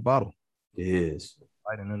lightning in a bottle. It is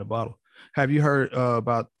lightning in a bottle. Have you heard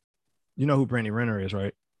about? You know who Brittany Renner is,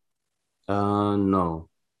 right? No.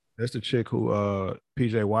 That's the chick who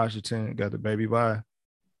PJ Washington got the baby by.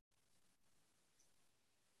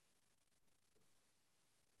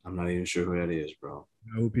 I'm not even sure who that is, bro.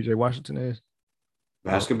 You know who PJ Washington is?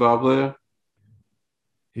 Basketball player?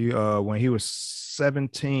 He when he was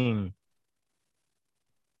 17.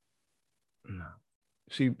 No.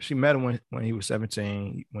 She met him when he was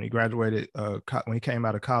 17. When he graduated, when he came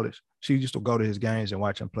out of college, she used to go to his games and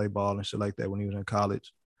watch him play ball and shit like that when he was in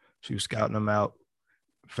college. She was scouting him out.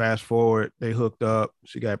 Fast forward, they hooked up.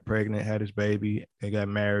 She got pregnant, had his baby. They got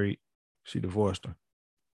married. She divorced him.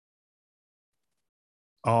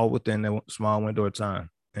 All within that small window of time.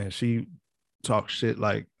 And she talked shit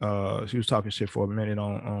like she was talking shit for a minute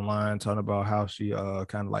online, talking about how she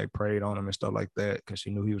kind of like preyed on him and stuff like that because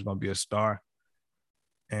she knew he was gonna be a star.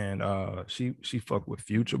 And she fucked with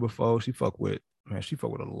Future before. She fucked with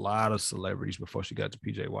a lot of celebrities before she got to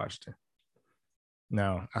PJ Washington.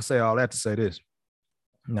 Now, I say all that to say this.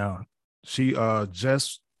 Now, she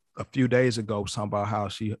just a few days ago was talking about how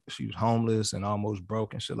she was homeless and almost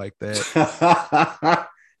broke and shit like that.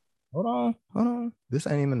 Hold on. This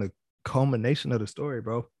ain't even the culmination of the story,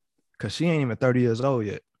 bro. Because she ain't even 30 years old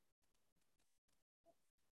yet.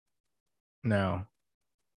 Now,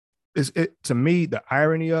 to me, the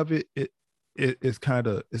irony of it is kind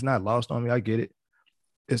of, it's not lost on me. I get it.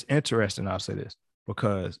 It's interesting, I'll say this,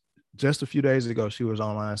 because just a few days ago, she was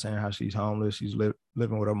online saying how she's homeless. She's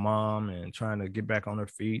living with her mom and trying to get back on her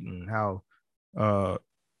feet, and how,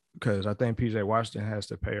 because I think PJ Washington has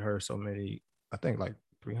to pay her so many, I think like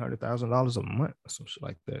 $300,000 a month or some shit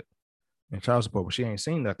like that in child support, but she ain't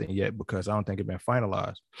seen nothing yet because I don't think it's been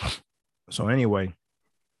finalized. So anyway,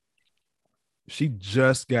 she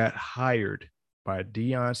just got hired by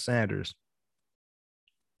Deion Sanders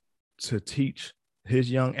to teach his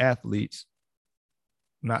young athletes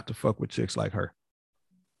not to fuck with chicks like her.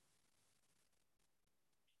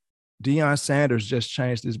 Deion Sanders just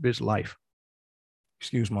changed this bitch's life.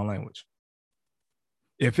 Excuse my language.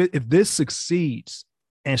 If this succeeds,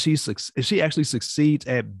 and if she actually succeeds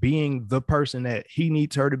at being the person that he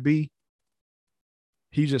needs her to be,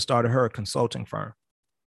 he just started her a consulting firm.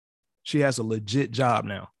 She has a legit job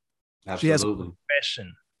now. Absolutely. She has a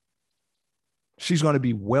profession. She's going to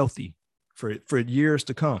be wealthy for years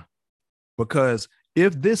to come. Because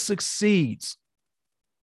if this succeeds,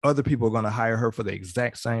 other people are going to hire her for the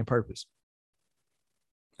exact same purpose.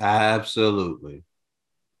 Absolutely.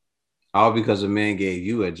 All because a man gave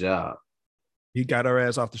you a job. He got her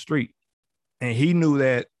ass off the street. And he knew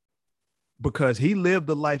that because he lived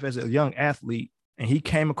the life as a young athlete and he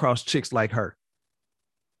came across chicks like her.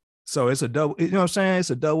 So it's a double, you know what I'm saying? It's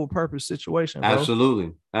a double purpose situation, bro.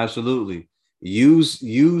 Absolutely. Absolutely. Use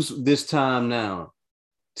this time now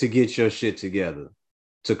to get your shit together,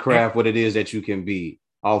 to craft what it is that you can be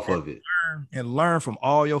off of it. Learn from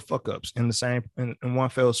all your fuck ups in one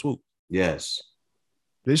fell swoop. Yes.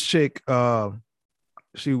 This chick,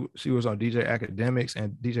 she was on DJ Academics,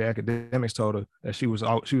 and DJ Academics told her that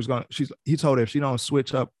he told her if she don't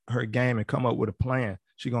switch up her game and come up with a plan,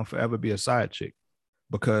 she gonna forever be a side chick,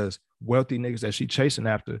 because wealthy niggas that she chasing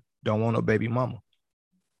after don't want no baby mama.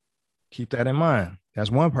 Keep that in mind.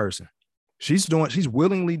 That's one person. She's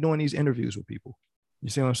willingly doing these interviews with people. You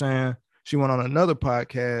see what I'm saying? She went on another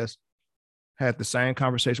podcast, had the same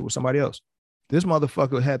conversation with somebody else. This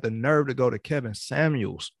motherfucker had the nerve to go to Kevin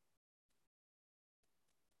Samuels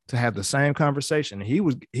to have the same conversation.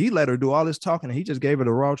 He let her do all this talking, and he just gave her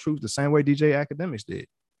the raw truth the same way DJ Academics did.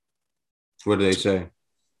 What did they say?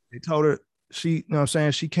 They told her you know what I'm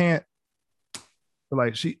saying, she can't,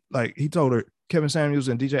 he told her, Kevin Samuels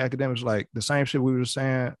and DJ Academics, like the same shit we were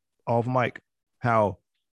saying off mic, how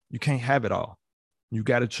you can't have it all. You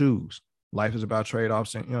got to choose. Life is about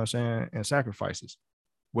trade-offs and, you know what I'm saying, and sacrifices.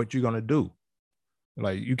 What you gonna do?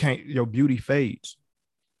 Like, you can't, your beauty fades.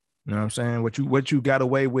 You know what I'm saying? What you got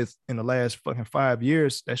away with in the last fucking 5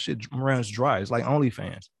 years, that shit runs dry. It's like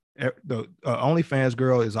OnlyFans. The OnlyFans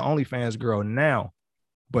girl is an OnlyFans girl now,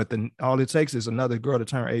 but all it takes is another girl to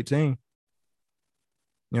turn 18. You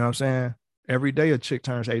know what I'm saying? Every day a chick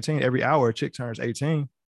turns 18. Every hour a chick turns 18.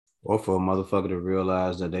 Or for a motherfucker to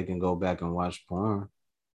realize that they can go back and watch porn.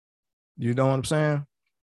 You know what I'm saying?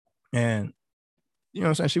 And you know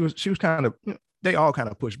what I'm saying? She was kind of, you know, they all kind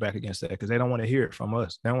of push back against that because they don't want to hear it from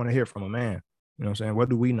us. They don't want to hear it from a man. You know what I'm saying? What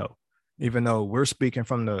do we know? Even though we're speaking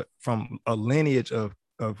from a lineage of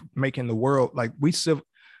making the world, like the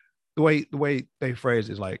way they phrase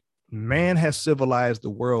it is like, man has civilized the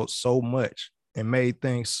world so much and made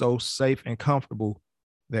things so safe and comfortable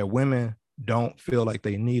that women don't feel like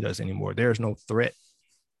they need us anymore. There's no threat.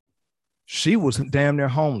 She was damn near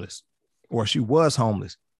homeless, or she was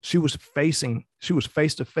homeless. She was face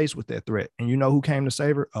to face with that threat. And you know who came to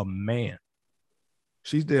save her? A man.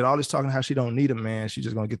 She did all this talking how she don't need a man. She's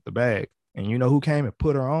just going to get the bag. And you know who came and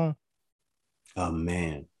put her on? A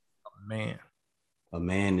man. A man. A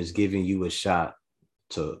man is giving you a shot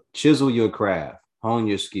to chisel your craft, hone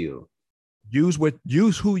your skill.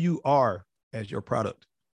 Use who you are as your product.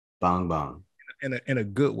 Bang, bang. In a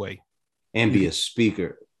good way. And be a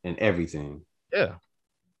speaker and everything. Yeah.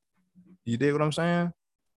 You dig what I'm saying?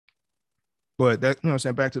 But that, you know what I'm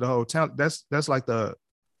saying, back to the whole talent, that's like the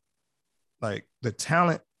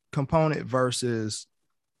talent component versus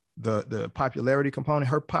the popularity component.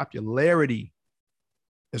 Her popularity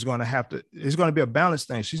is going to be a balanced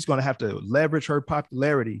thing. She's going to have to leverage her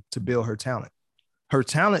popularity to build her talent. Her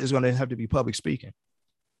talent is going to have to be public speaking,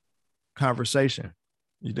 conversation.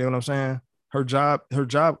 You dig what I'm saying? Her job,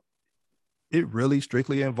 it really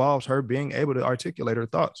strictly involves her being able to articulate her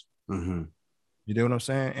thoughts. Mm-hmm. You know what I'm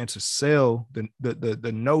saying? And to sell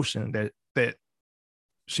the notion that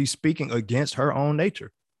she's speaking against her own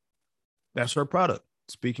nature. That's her product,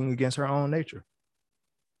 speaking against her own nature.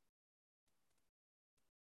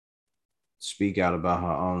 Speak out about her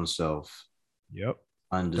own self. Yep.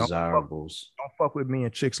 Undesirables. Don't fuck with me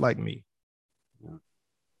and chicks like me. Yeah.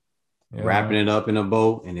 Yeah, wrapping it up in a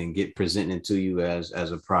bow and then presenting it to you as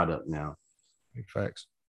a product now. Big facts.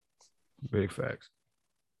 Big facts.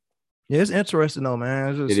 Yeah, it's interesting though,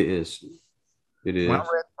 man. It is. When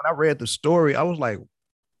I read the story, I was like,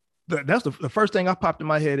 that's the first thing I popped in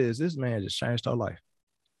my head is this man just changed her life.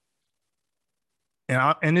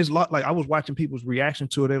 And it's like I was watching people's reaction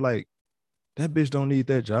to it. They're like, that bitch don't need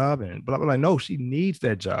that job. But I'm like, no, she needs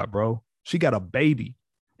that job, bro. She got a baby.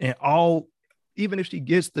 And even if she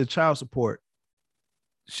gets the child support,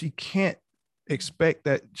 she can't expect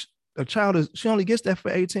that she only gets that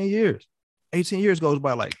for 18 years. 18 years goes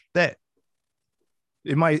by like that.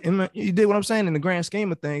 You did what I'm saying in the grand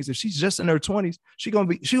scheme of things. If she's just in her 20s, she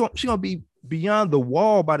gonna be beyond the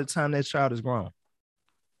wall by the time that child is grown.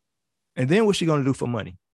 And then what's she gonna do for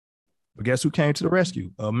money? But guess who came to the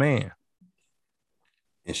rescue? A man.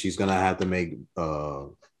 And she's gonna have to make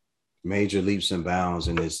major leaps and bounds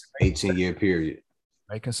in this 18-year period.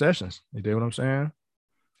 Make concessions. You did what I'm saying?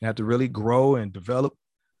 You have to really grow and develop.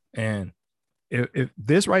 And if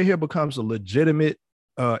this right here becomes a legitimate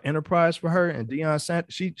enterprise for her, and Deion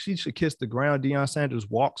Sanders, she should kiss the ground Deion Sanders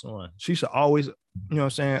walks on. She should always, you know what I'm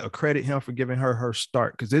saying, accredit him for giving her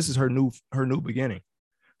start, because this is her new beginning.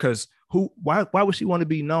 Because why would she want to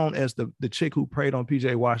be known as the chick who preyed on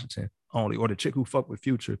PJ Washington only, or the chick who fucked with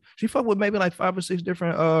Future? She fucked with maybe like 5 or 6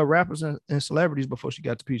 different rappers and celebrities before she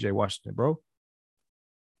got to PJ Washington, bro.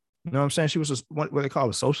 You know what I'm saying? She was what they call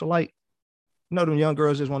a socialite. You know, them young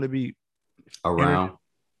girls just want to be around.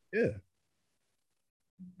 Yeah.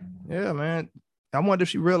 Yeah, man. I wonder if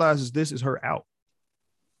she realizes this is her out.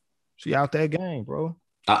 She out that game, bro.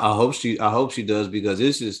 I hope she does, because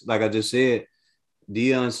this is, like I just said,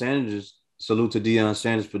 Deion Sanders, salute to Deion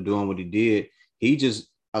Sanders for doing what he did. He just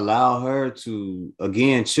allowed her to,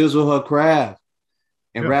 again, chisel her craft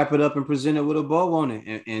and wrap it up and present it with a bow on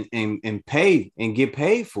it and pay and get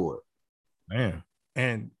paid for it. Man.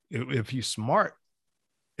 And if he's smart,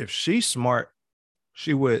 if she's smart,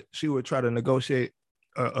 she would try to negotiate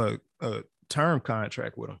a term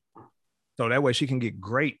contract with him. So that way she can get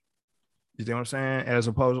great. You see what I'm saying? As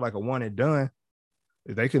opposed to like a one and done.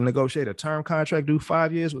 If they can negotiate a term contract, do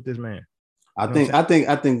 5 years with this man. I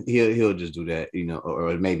think he'll just do that,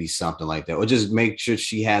 or maybe something like that, or just make sure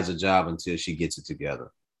she has a job until she gets it together.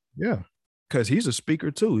 Yeah, because he's a speaker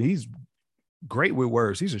too. He's great with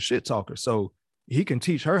words. He's a shit talker, so he can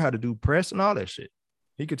teach her how to do press and all that shit.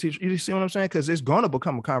 He could teach. You see what I'm saying? Because it's going to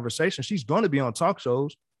become a conversation. She's going to be on talk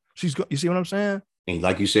shows. You see what I'm saying? And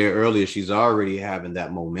like you said earlier, she's already having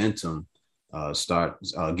that momentum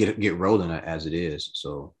get rolling as it is.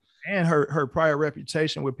 So. And her prior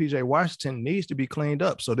reputation with PJ Washington needs to be cleaned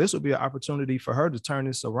up. So this will be an opportunity for her to turn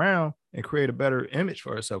this around and create a better image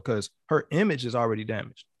for herself, because her image is already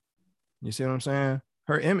damaged. You see what I'm saying?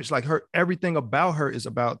 Her image, like everything about her is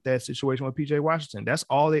about that situation with PJ Washington. That's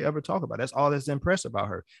all they ever talk about. That's all that's impressed about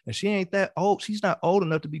her. And she ain't that old. She's not old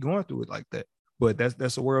enough to be going through it like that. But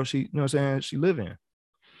that's the world she live in.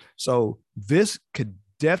 So this could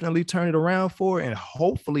definitely turn it around for her, and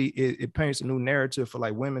hopefully it paints a new narrative for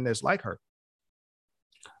like women that's like her.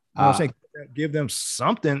 You know what I'm saying? Give them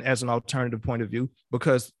something as an alternative point of view,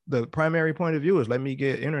 because the primary point of view is let me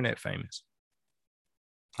get internet famous.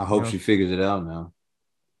 I hope she figures it out now.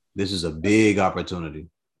 This is a big opportunity.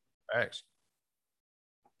 Thanks.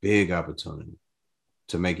 Big opportunity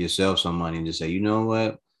to make yourself some money and just say, you know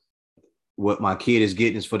what my kid is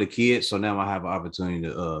getting is for the kids. So now I have an opportunity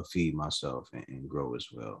to feed myself and grow as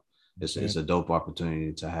well. It's a dope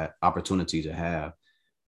opportunity to have.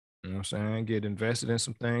 You know what I'm saying? Get invested in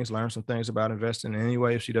some things, learn some things about investing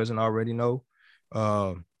anyway, if she doesn't already know.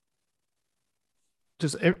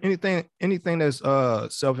 Just anything that's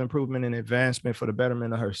self-improvement and advancement for the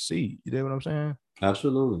betterment of her seed. You know what I'm saying?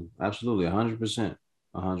 Absolutely. 100%.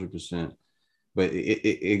 But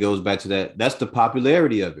it goes back to that. That's the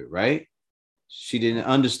popularity of it, right? She didn't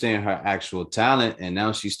understand her actual talent, and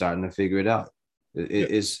now she's starting to figure it out.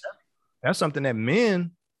 That's something that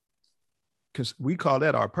men, because we call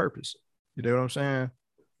that our purpose. You know what I'm saying?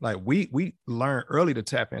 Like we learn early to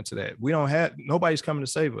tap into that. We don't have, nobody's coming to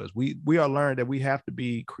save us. We are learned that we have to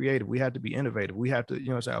be creative. We have to be innovative. We have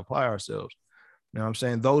to, apply ourselves. You know what I'm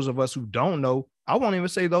saying? Those of us who don't know, I won't even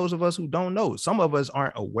say those of us who don't know. Some of us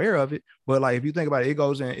aren't aware of it, but like if you think about it, it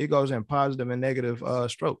goes in positive and negative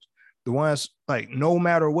strokes. The ones, like, no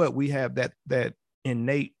matter what, we have that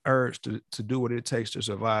innate urge to do what it takes to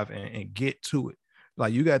survive and get to it.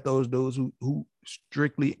 Like you got those dudes who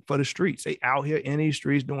strictly for the streets. They out here in these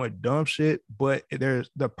streets doing dumb shit, but there's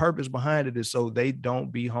the purpose behind it is so they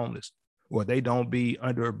don't be homeless, or they don't be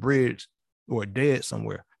under a bridge or dead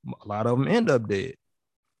somewhere. A lot of them end up dead.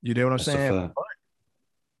 You know what I'm saying?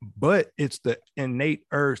 But it's the innate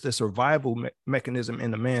urge, the survival mechanism in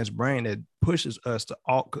the man's brain that pushes us to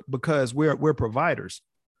all, because we're providers.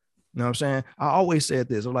 You know what I'm saying? I always said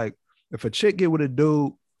this. I'm like, if a chick get with a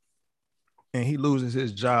dude and he loses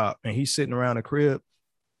his job and he's sitting around the crib,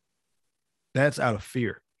 that's out of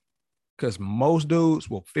fear. Because most dudes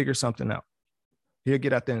will figure something out. He'll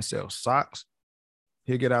get out there and sell socks.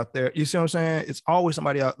 He'll get out there. You see what I'm saying? It's always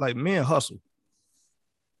somebody out, like men hustle.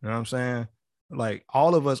 You know what I'm saying? Like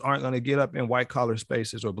all of us aren't going to get up in white collar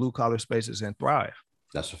spaces or blue collar spaces and thrive.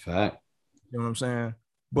 That's a fact. You know what I'm saying?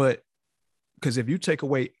 But because if you take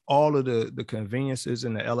away all of the conveniences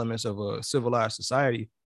and the elements of a civilized society,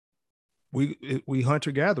 we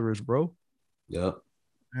hunter gatherers, bro. Yep.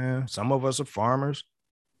 Yeah. Some of us are farmers.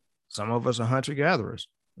 Some of us are hunter gatherers.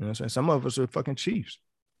 You know what I'm saying? Some of us are fucking chiefs.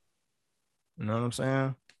 You know what I'm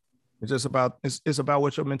saying? It's just about it's about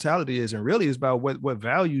what your mentality is, and really it's about what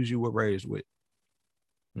values you were raised with.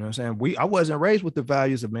 You know what I'm saying? I wasn't raised with the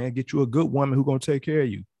values of, man, get you a good woman who's gonna take care of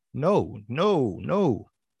you. No. You know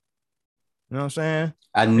what I'm saying?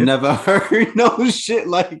 I never heard no shit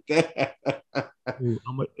like that. I'm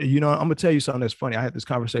gonna tell you something that's funny. I had this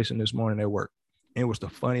conversation this morning at work. And it was the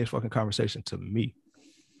funniest fucking conversation to me.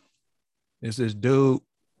 It's this dude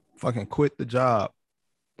fucking quit the job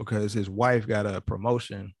because his wife got a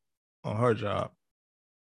promotion on her job.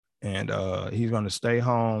 And he's gonna stay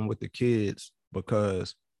home with the kids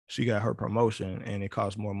because she got her promotion and it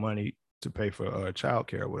costs more money to pay for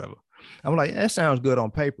childcare or whatever. I'm like, that sounds good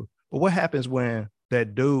on paper. But what happens when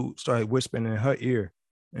that dude started whispering in her ear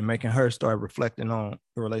and making her start reflecting on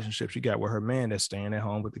the relationship she got with her man that's staying at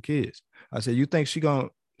home with the kids? I said, you think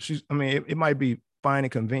it might be fine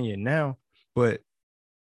and convenient now, but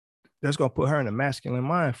that's going to put her in a masculine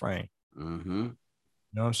mind frame. Mm-hmm. You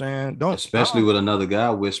know what I'm saying? Especially with another guy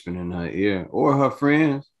whispering in her ear or her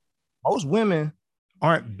friends. Most women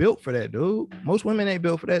aren't built for that, dude. Most women ain't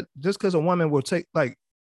built for that. Just because a woman will take, like,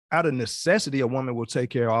 out of necessity, a woman will take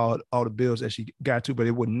care of all the bills that she got to, but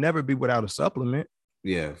it would never be without a supplement.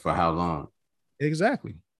 Yeah, for how long?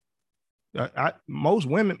 Exactly.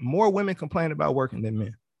 More women complain about working than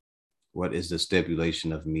men. What is the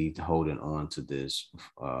stipulation of me holding on to this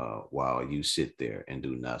while you sit there and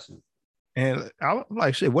do nothing? And I'm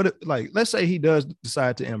like, shit, like, let's say he does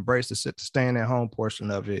decide to embrace the staying at home portion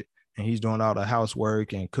of it, and he's doing all the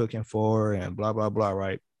housework and cooking for her and blah, blah, blah,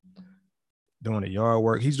 right? Doing the yard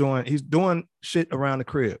work. He's doing shit around the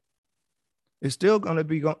crib. It's still gonna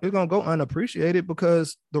go unappreciated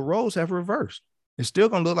because the roles have reversed. It's still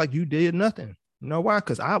gonna look like you did nothing. You know why?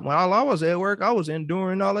 Because while I was at work, I was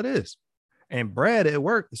enduring all of this. And Brad at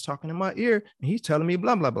work is talking in my ear and he's telling me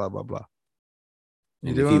blah, blah, blah, blah, blah.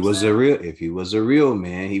 And if he was a real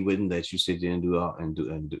man, he wouldn't let you sit there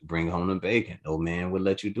and bring home the bacon. No man would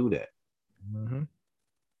let you do that. Mm-hmm.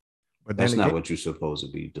 But that's not what you're supposed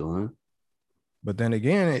to be doing. But then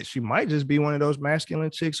again, she might just be one of those masculine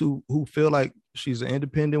chicks who feel like she's an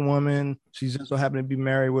independent woman. She's just so happen to be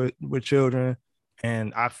married with children.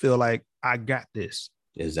 And I feel like I got this.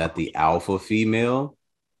 Is that the alpha female?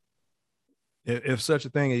 If such a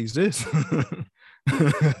thing exists.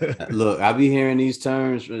 Look, I be hearing these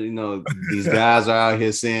terms, you know, these guys are out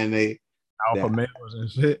here saying they alpha males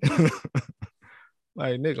and shit.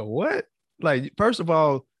 Like, nigga, what? Like, first of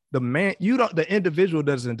all, the individual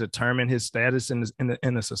doesn't determine his status in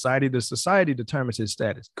the society. The society determines his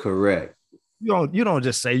status. Correct. You don't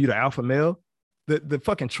just say you the alpha male. The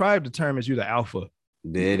fucking tribe determines you the alpha.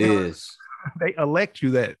 There it is. They elect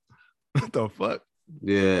you that. What the fuck?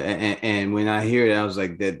 Yeah, and when I hear it, I was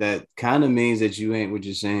like, that kind of means that you ain't what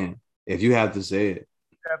you're saying. If you have to say it.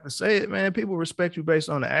 You have to say it, man. People respect you based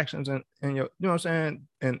on the actions and your, you know what I'm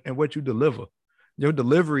saying, and what you deliver. Your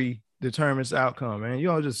delivery determines the outcome, man. You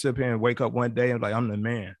don't just sit here and wake up one day and be like, I'm the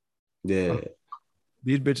man. Yeah.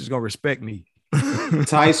 These bitches gonna respect me.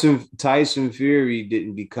 Tyson Fury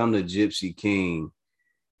didn't become the Gypsy King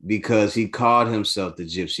because he called himself the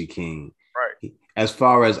Gypsy King. Right. As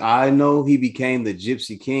far as I know, he became the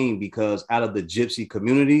Gypsy King because out of the Gypsy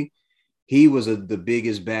community, he was the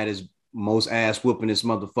biggest, baddest, most ass whoopingest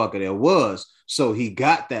motherfucker there was. So he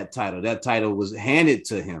got that title. That title was handed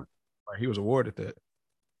to him. Right. He was awarded that.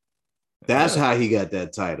 That's how he got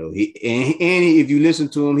that title. If you listen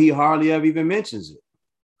to him, he hardly ever even mentions it.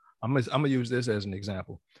 I'm gonna use this as an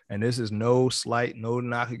example, and this is no slight, no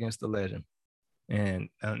knock against the legend, and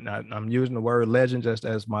I'm using the word legend just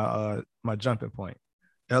as my jumping point.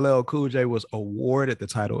 LL Cool J was awarded the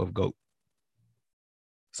title of GOAT.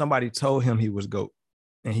 Somebody told him he was GOAT,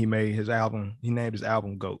 and he named his album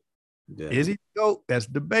GOAT. Yeah. Is he GOAT? That's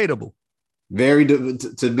debatable. Very to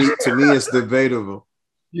me, it's debatable.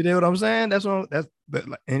 You know what I'm saying? That's like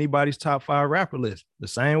anybody's top 5 rapper list. The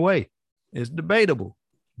same way, it's debatable.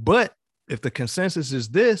 But if the consensus is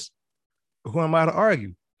this, who am I to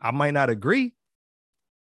argue? I might not agree.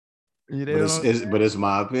 You know, but it's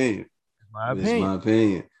my opinion. It's my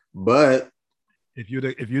opinion. But if you're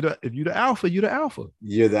the alpha, you're the alpha.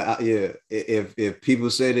 You're the If people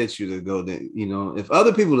say that you're the GOAT, then you know. If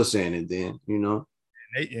other people are saying it, then you know.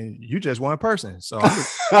 And you just one person, so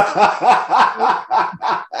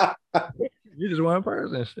you just one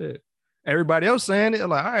person. Shit. Everybody else saying it,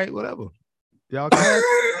 like, all right, whatever. Y'all can.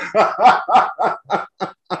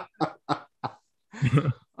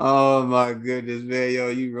 Oh my goodness, man. Yo,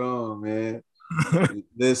 you wrong, man.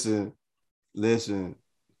 Listen.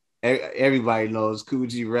 Everybody knows Kool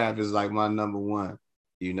G Rap is like my number one,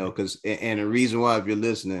 you know, because and the reason why, if you're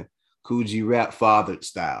listening, Kool G Rap fathered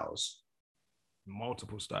styles.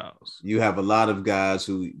 Multiple styles. You have a lot of guys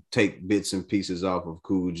who take bits and pieces off of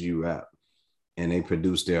Kool G Rap and they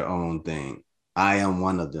produce their own thing. I am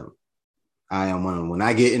one of them. When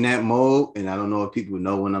I get in that mode, and I don't know if people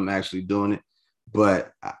know when I'm actually doing it,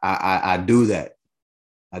 but I do that.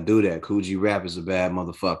 I do that. Kool G Rap is a bad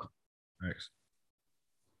motherfucker. Thanks.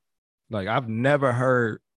 Like, I've never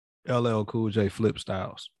heard LL Cool J flip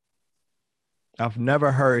styles. I've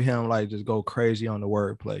never heard him like just go crazy on the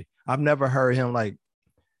wordplay. I've never heard him like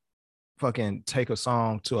fucking take a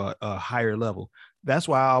song to a higher level. That's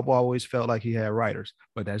why I've always felt like he had writers,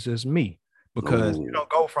 but that's just me. Because you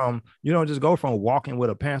don't just go from Walking with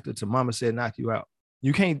a Panther to Mama Said Knock You Out.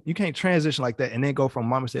 You can't transition like that and then go from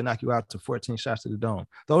Mama Said Knock You Out to 14 Shots to the Dome.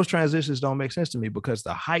 Those transitions don't make sense to me because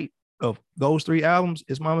the height of those 3 albums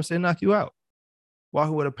is Mama Said Knock You Out.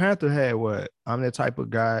 Walking with a Panther had what? I'm That Type of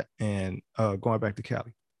Guy and Going Back to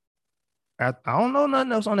Cali. I don't know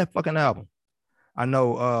nothing else on that fucking album. I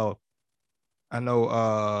know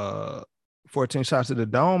 14 Shots to the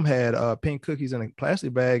Dome had Pink Cookies in a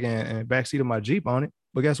plastic bag and backseat of my Jeep on it.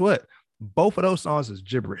 But guess what? Both of those songs is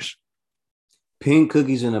gibberish. Pink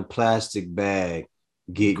Cookies in a plastic bag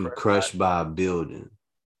getting crushed by a building.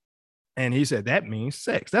 And he said, that means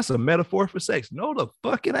sex. That's a metaphor for sex. No, the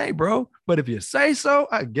fuck it ain't, bro. But if you say so,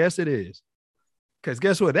 I guess it is. Because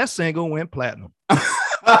guess what? That single went platinum.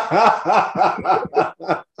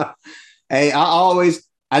 Hey,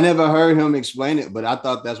 I never heard him explain it, but I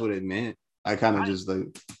thought that's what it meant. I kind of just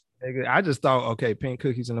like, I just thought, okay, pink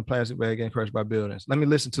cookies in a plastic bag getting crushed by buildings. Let me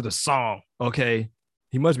listen to the song. Okay.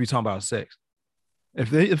 He must be talking about sex.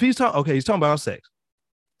 If he's talking, okay, he's talking about sex.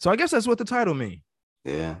 So I guess that's what the title means.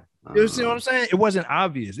 yeah. You see what I'm saying? It wasn't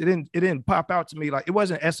obvious. It didn't pop out to me like it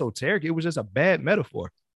wasn't esoteric. It was just a bad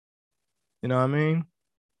metaphor. You know what I mean?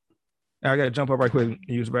 I gotta jump up right quick and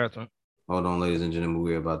use the bathroom. Hold on, ladies and gentlemen.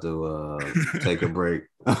 We're about to take a break.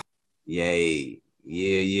 Yay.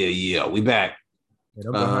 Yeah. We back.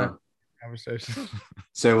 Yeah, behind conversations.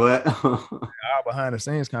 Say what? Our behind the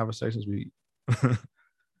scenes conversations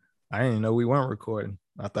I didn't know we weren't recording.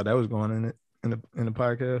 I thought that was going in the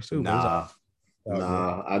podcast too. Nah,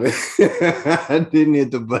 I didn't, I didn't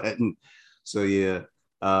hit the button. So yeah.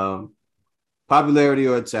 Popularity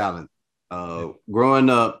or talent. Growing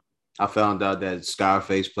up, I found out that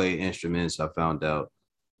Scarface played instruments. I found out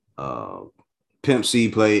Pimp C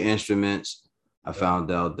played instruments. I found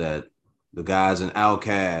out that the guys in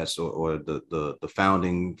Outkast or the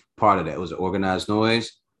founding part of that was Organized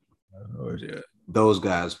Noise. Yeah. Those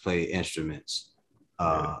guys play instruments.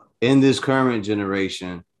 In this current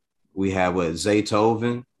generation, we have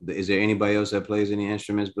Zaytoven. Is there anybody else that plays any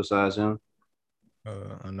instruments besides him?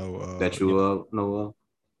 I know that you know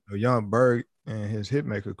of. Young Berg and his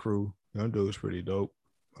Hitmaker crew. Young dude's pretty dope.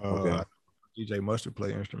 Okay. DJ Mustard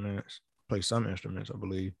play some instruments, I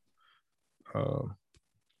believe.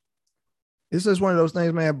 It's just one of those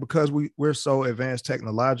things, man, because we're so advanced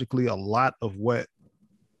technologically, a lot of what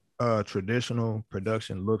traditional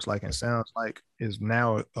production looks like and sounds like is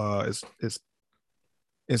now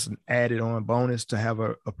it's an added on bonus to have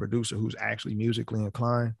a producer who's actually musically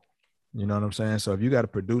inclined. You know what I'm saying? So if you got a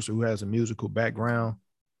producer who has a musical background,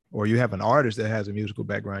 or you have an artist that has a musical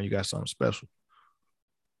background, you got something special.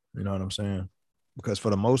 You know what I'm saying? Because for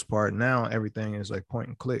the most part now, everything is like point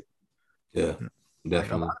and click. Yeah,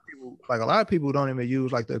 definitely. Like a lot of people don't even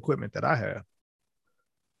use like the equipment that I have.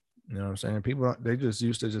 You know what I'm saying? People, they just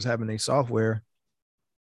used to just having a software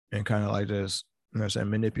and kind of like just, you know what I'm saying,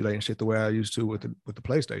 manipulating shit the way I used to with the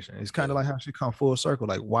PlayStation. It's kind of like how she come full circle.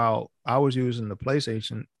 Like while I was using the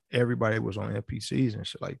PlayStation, everybody was on MPCs and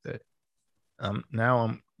shit like that. Now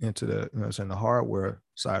I'm into the, you know what I'm saying, the hardware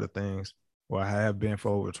side of things, where I have been for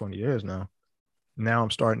over 20 years now. Now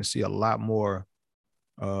I'm starting to see a lot more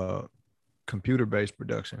computer-based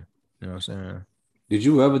production. You know what I'm saying? Did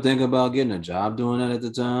you ever think about getting a job doing that at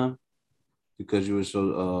the time? Because you were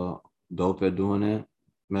so dope at doing that?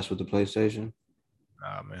 Mess with the PlayStation?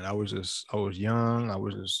 Nah, man, I was young.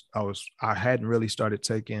 I hadn't really started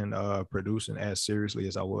taking producing as seriously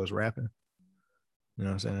as I was rapping. You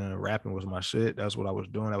know what I'm saying? Rapping was my shit. That's what I was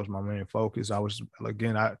doing. That was my main focus. I was,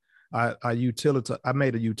 again, I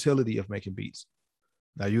made a utility of making beats.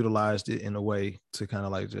 I utilized it in a way to kind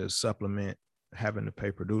of like just supplement having to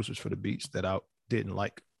pay producers for the beats that I didn't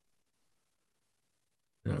like.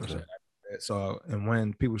 You know what I'm saying? So, and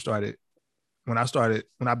when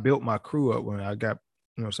I built my crew up, when I got,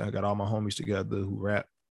 you know what I'm saying, I got all my homies together who rap,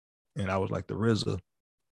 and I was like the RZA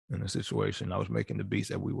in the situation. I was making the beats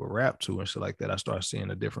that we would rap to and shit like that. I started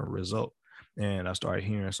seeing a different result, and I started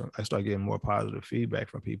getting more positive feedback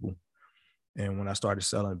from people. And when I started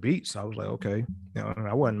selling beats, I was like, okay, you know,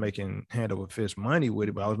 I wasn't making hand over fist money with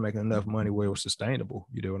it, but I was making enough money where it was sustainable.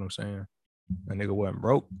 You know what I'm saying? A nigga wasn't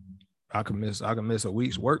broke. I could miss a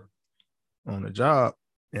week's work on the job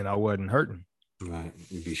and I wasn't hurting. Right.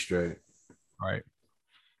 You'd be straight. Right.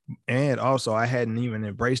 And also I hadn't even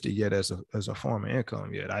embraced it yet as a form of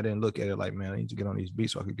income yet. I didn't look at it like, man, I need to get on these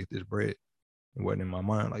beats so I could get this bread. It wasn't in my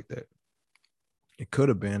mind like that. It could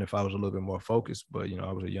have been if I was a little bit more focused, but you know,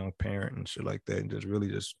 I was a young parent and shit like that, and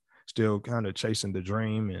just still kind of chasing the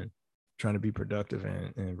dream and trying to be productive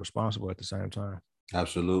and responsible at the same time.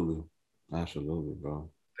 Absolutely, bro.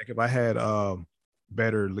 I think if I had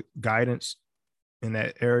better guidance in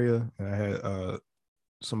that area, and I had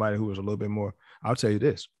somebody who was a little bit more, I'll tell you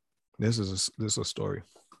this. This is a story.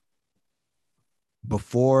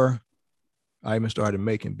 Before I even started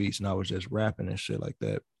making beats and I was just rapping and shit like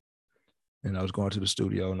that, and I was going to the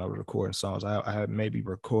studio and I was recording songs. I had maybe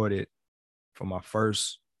recorded for my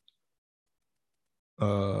first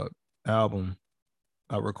album,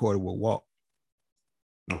 I recorded with Walt.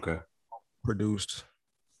 Okay.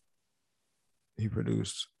 He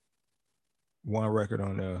produced one record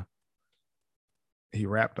on there. He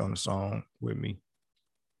rapped on the song with me.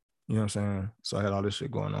 You know what I'm saying? So I had all this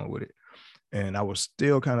shit going on with it. And I was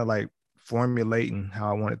still kind of like formulating how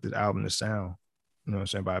I wanted the album to sound, you know what I'm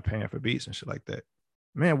saying, by paying for beats and shit like that.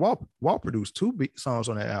 Man, Walt produced 2 songs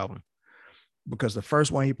on that album, because the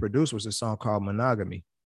first one he produced was a song called Monogamy.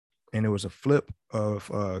 And it was a flip of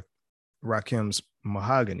Rakim's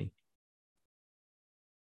Mahogany.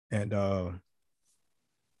 And I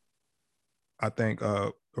think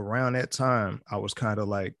around that time, I was kind of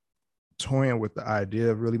like toying with the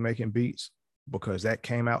idea of really making beats, because that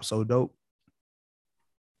came out so dope.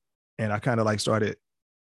 And I kind of like started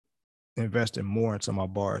investing more into my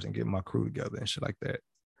bars and getting my crew together and shit like that.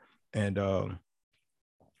 And I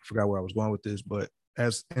forgot where I was going with this, but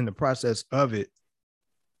as in the process of it,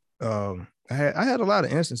 I had a lot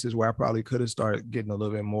of instances where I probably could have started getting a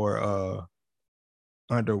little bit more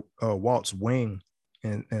under Walt's wing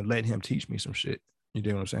and let him teach me some shit. You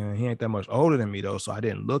know what I'm saying? He ain't that much older than me though, so I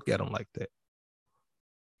didn't look at him like that.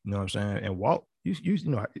 You know what I'm saying? And Walt, you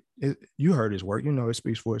know, you heard his work. You know, it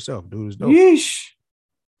speaks for itself. Dude is dope. Yeesh.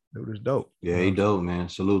 Dude is dope. Yeah, he dope, man.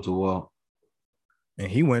 Salute to Walt. And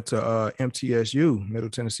he went to MTSU, Middle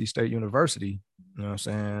Tennessee State University, you know what I'm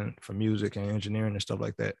saying, for music and engineering and stuff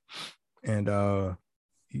like that. And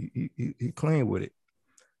he clean with it.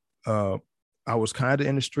 I was kind of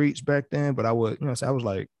in the streets back then, but I would, you know, I was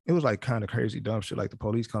like, it was like kind of crazy dumb shit. Like the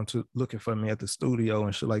police come to looking for me at the studio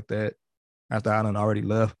and shit like that after I done already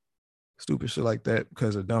left. Stupid shit like that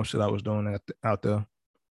because of dumb shit I was doing out there.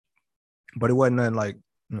 But it wasn't nothing like,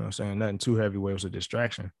 you know what I'm saying, nothing too heavy where it was a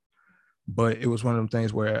distraction. But it was one of them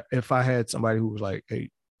things where if I had somebody who was like,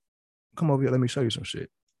 hey, come over here, let me show you some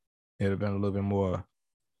shit, it'd have been a little bit more,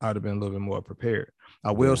 I'd have been a little bit more prepared.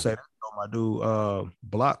 I will say, my dude,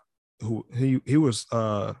 Block, who he was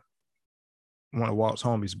one of Walt's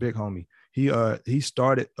homies, big homie. He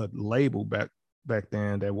started a label back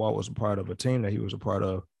then that Walt was a part of, a team that he was a part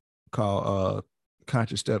of called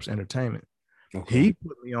Conscious Steps Entertainment. Okay. He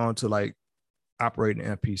put me on to like operating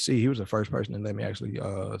MPC. He was the first person to let me actually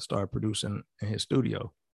start producing in his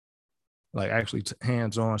studio, like actually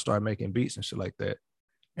hands-on, start making beats and shit like that.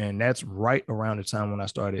 And that's right around the time when I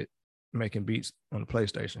started making beats on the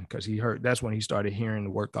PlayStation, because that's when he started hearing the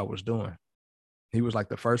work I was doing. He was like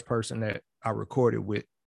the first person that I recorded with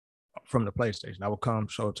from the PlayStation. I would come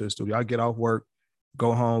show up to the studio. I'd get off work,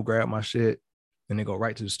 go home, grab my shit, and then go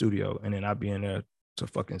right to the studio. And then I'd be in there to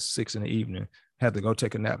fucking 6 p.m, had to go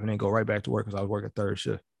take a nap and then go right back to work because I was working third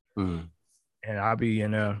shift. Mm. And I'd be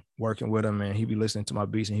in there working with him, and he'd be listening to my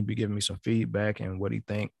beats and he'd be giving me some feedback and what he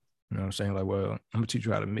think. You know what I'm saying? Like, well, I'm gonna teach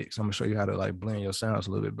you how to mix. I'm gonna show you how to like blend your sounds a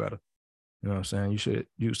little bit better. You know what I'm saying? You should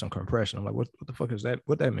use some compression. I'm like, what the fuck is that?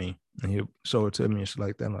 What that mean? And he'll show it to me and shit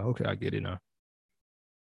like that. I'm like, okay, I get it now.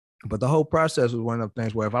 But the whole process was one of the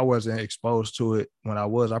things where if I wasn't exposed to it when I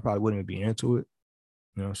probably wouldn't even be into it.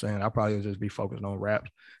 You know what I'm saying? I probably would just be focused on raps,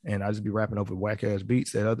 and I just be rapping over whack ass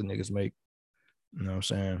beats that other niggas make. You know what I'm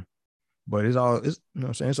saying? But it's you know what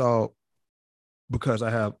I'm saying? It's all because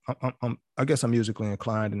I guess I'm musically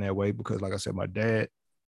inclined in that way because, like I said, my dad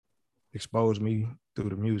exposed me through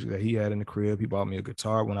the music that he had in the crib. He bought me a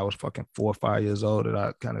guitar when I was fucking 4 or 5 years old that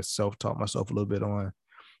I kind of self-taught myself a little bit on.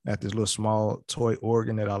 At this little small toy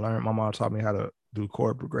organ that I learned. My mom taught me how to do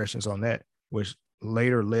chord progressions on that, which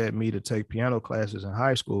later led me to take piano classes in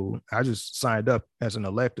high school. I just signed up as an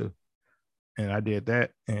elective and I did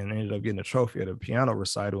that and ended up getting a trophy at a piano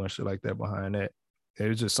recital and shit like that behind that. It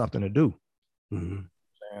was just something to do. Mm-hmm.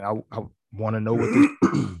 And I want to know what this,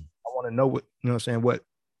 I want to know what, you know what I'm saying,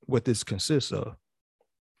 what this consists of.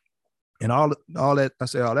 And all that, I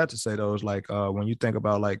say all that to say though, is like when you think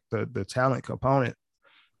about like the talent component,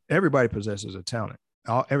 everybody possesses a talent.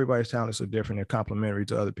 Everybody's talents are different and complementary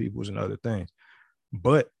to other people's and other things.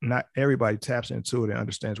 But not everybody taps into it and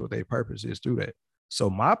understands what their purpose is through that. So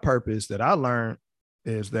my purpose that I learned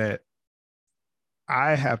is that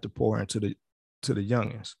I have to pour into the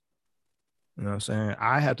youngins. You know what I'm saying?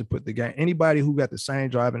 I have to put the game. Anybody who got the same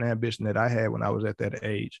drive and ambition that I had when I was at that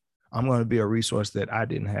age, I'm going to be a resource that I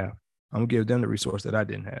didn't have. I'm going to give them the resource that I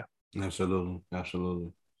didn't have. Absolutely.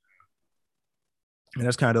 Absolutely. And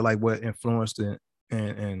that's kind of like what influenced it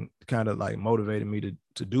and kind of like motivated me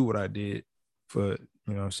to do what I did for,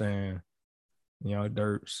 you know what I'm saying, Young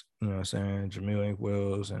Dirks, you know what I'm saying, Jamil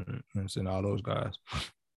Inkwells and all those guys.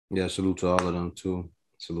 Yeah, salute to all of them too.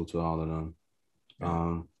 Salute to all of them.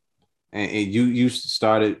 And you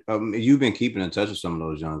started, you've been keeping in touch with some of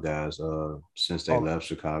those young guys since they left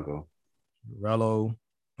Chicago. Rello,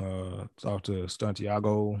 talked to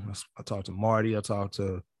Santiago, I talked to Marty, I talked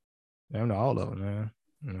to all of them, man.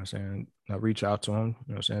 You know what I'm saying? I reach out to them, you know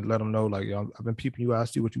what I'm saying? Let them know, like, yo, I've been peeping you out,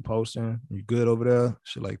 see what you posting. You good over there?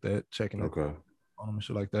 Shit like that. Checking it on them and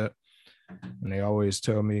shit like that. And they always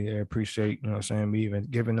tell me they appreciate, you know what I'm saying, me even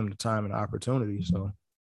giving them the time and the opportunity. So, you know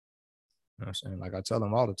what I'm saying? Like I tell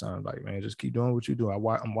them all the time, like, man, just keep doing what you do.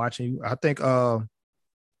 I'm watching you. I think one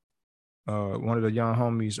of the young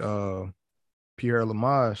homies, Pierre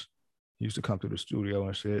Lamage, used to come to the studio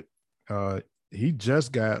and shit. He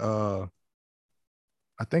just got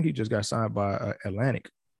I think he just got signed by Atlantic.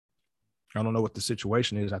 I don't know what the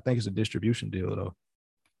situation is. I think it's a distribution deal though.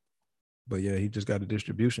 But yeah, he just got a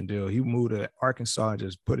distribution deal. He moved to Arkansas and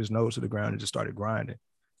just put his nose to the ground and just started grinding.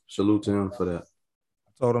 Salute to him for that.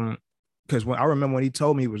 I told him, because when I remember when he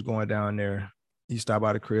told me he was going down there, he stopped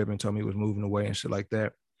by the crib and told me he was moving away and shit like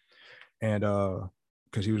that. And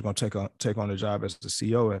because he was gonna take on the job as the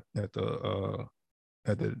CO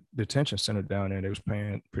at the detention center down there. They was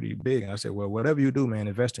paying pretty big. And I said, well, whatever you do, man,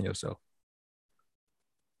 invest in yourself.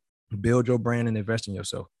 Build your brand and invest in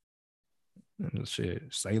yourself. And shit,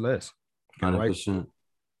 say less. 100%. Right? You know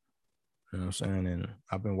what I'm saying? And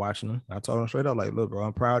I've been watching him. I told him straight up, like, look, bro,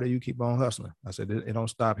 I'm proud of you. Keep on hustling. I said, it don't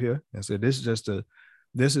stop here. I said, this is the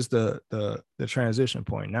transition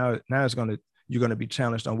point. Now you're gonna be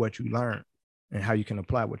challenged on what you learn and how you can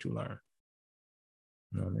apply what you learn.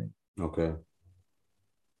 You know what I mean?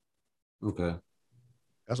 Okay.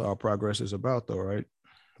 That's all progress is about, though, right?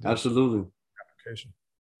 Absolutely. Application.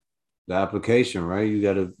 The application, right? You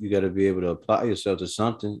gotta be able to apply yourself to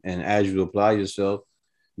something, and as you apply yourself,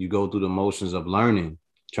 you go through the motions of learning,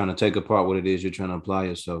 trying to take apart what it is you're trying to apply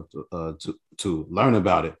yourself to learn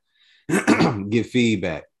about it, get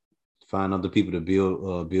feedback, find other people to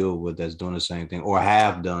build with that's doing the same thing or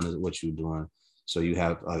have done what you're doing, so you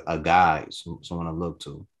have a guide, someone to look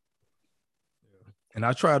to. And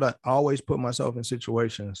I try to always put myself in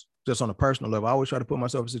situations, just on a personal level. I always try to put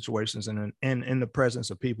myself in situations and in the presence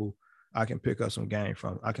of people I can pick up some game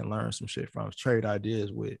from. I can learn some shit from, trade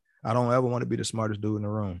ideas with. I don't ever want to be the smartest dude in the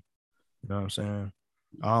room. You know what I'm saying?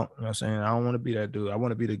 I don't want to be that dude. I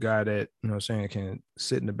want to be the guy that, you know what I'm saying, can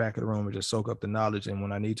sit in the back of the room and just soak up the knowledge. And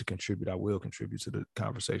when I need to contribute, I will contribute to the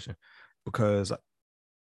conversation, because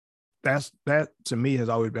that to me has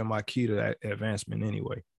always been my key to that advancement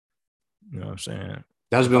anyway. You know what I'm saying?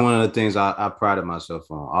 That's been one of the things I prided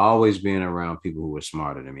myself on. Always being around people who were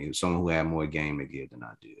smarter than me, someone who had more game to give than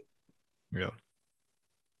I did. Yeah.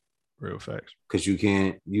 Real facts. Because you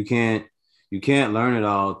can't learn it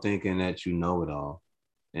all thinking that you know it all.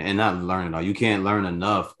 And not learn it all. You can't learn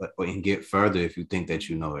enough and get further if you think that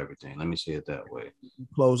you know everything. Let me say it that way.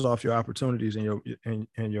 Close off your opportunities and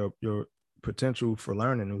your potential for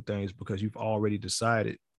learning new things because you've already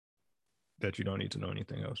decided that you don't need to know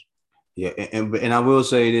anything else. Yeah, and I will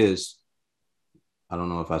say this. I don't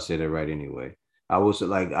know if I said it right anyway. I will say,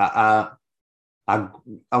 like, I'm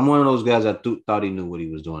one of those guys that thought he knew what he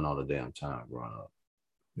was doing all the damn time growing up.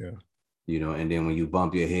 Yeah. You know, and then when you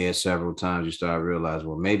bump your head several times, you start to realize,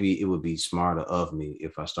 well, maybe it would be smarter of me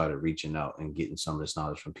if I started reaching out and getting some of this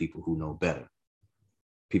knowledge from people who know better,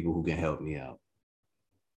 people who can help me out.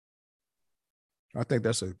 I think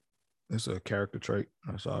it's a character trait.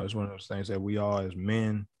 That's all. It's one of those things that we all, as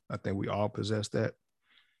men, I think we all possess that.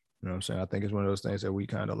 You know what I'm saying? I think it's one of those things that we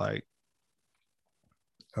kind of like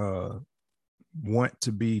want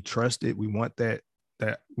to be trusted. We want that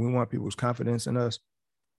we want people's confidence in us,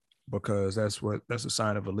 because that's a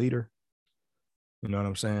sign of a leader. You know what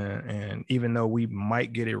I'm saying? And even though we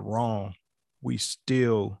might get it wrong, we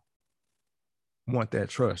still want that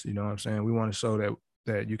trust. You know what I'm saying? We want to show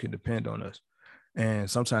that you can depend on us. And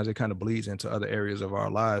sometimes it kind of bleeds into other areas of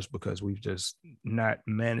our lives because we've just not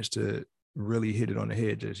managed to really hit it on the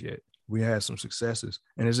head just yet. We had some successes,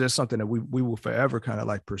 and it's just something that we will forever kind of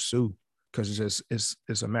like pursue, because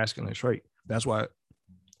it's a masculine trait. That's why I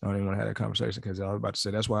don't even want to have that conversation, because I was about to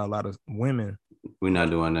say that's why a lot of women. We're not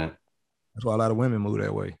doing that. That's why a lot of women move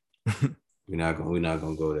that way. We're not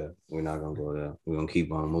gonna go there. We're not gonna go there. We're gonna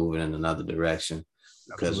keep on moving in another direction,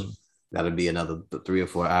 because Absolutely. that'll be another 3 or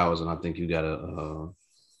 4 hours, and I think you gotta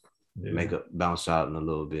make a bounce out in a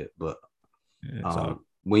little bit. But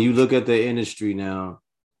when you look at the industry now,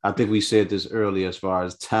 I think we said this earlier as far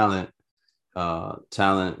as talent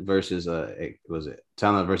versus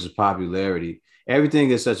talent versus popularity. Everything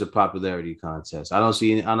is such a popularity contest. I don't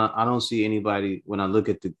see anybody, when I look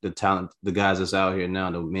at the talent, the guys that's out here now,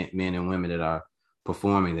 the men and women that are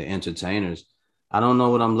performing, the entertainers. I don't know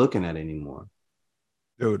what I'm looking at anymore.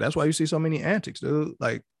 Dude, that's why you see so many antics, dude.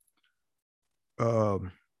 Like,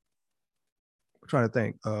 I'm trying to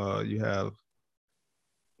think. You have,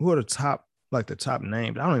 who are the top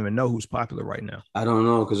names? I don't even know who's popular right now. I don't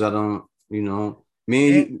know, because I don't, me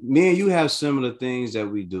and you have similar things that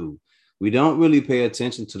we do. We don't really pay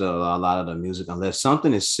attention to a lot of the music unless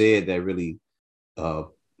something is said that really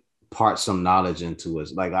part some knowledge into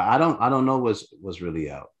us. Like I don't know what's really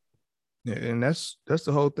out. Yeah, and that's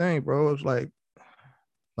the whole thing, bro. It's like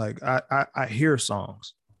I hear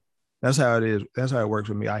songs. That's how it is. That's how it works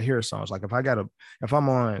with me. I hear songs. Like if I'm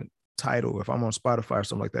on Tidal, if I'm on Spotify or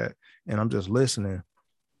something like that, and I'm just listening,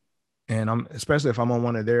 and I'm especially if I'm on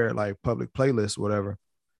one of their like public playlists, whatever,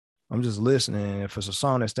 I'm just listening. If it's a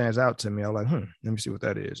song that stands out to me, I'm like, let me see what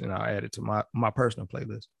that is, and I'll add it to my personal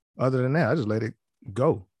playlist. Other than that, I just let it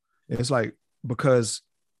go. It's like because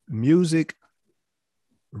music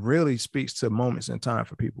really speaks to moments in time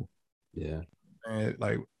for people. Yeah. And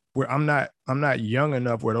like where I'm not young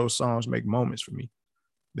enough where those songs make moments for me.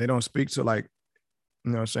 They don't speak to like,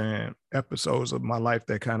 you know what I'm saying, episodes of my life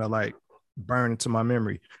that kind of like burn into my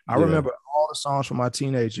memory. I remember all the songs from my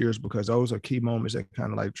teenage years because those are key moments that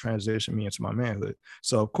kind of like transition me into my manhood.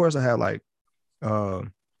 So of course I have like I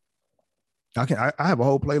have a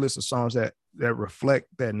whole playlist of songs that reflect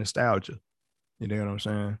that nostalgia. You know what I'm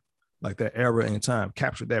saying? Like that era in time,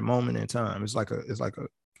 captured that moment in time. It's like a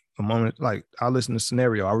moment. Like I listen to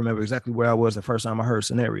Scenario. I remember exactly where I was the first time I heard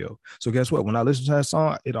Scenario. So guess what? When I listen to that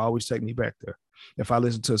song, it always take me back there. If I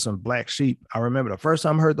listen to some Black Sheep, I remember the first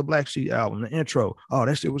time I heard the Black Sheep album, the intro. Oh,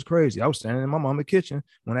 that shit was crazy. I was standing in my mama's kitchen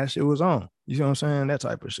when that shit was on. You see what I'm saying? That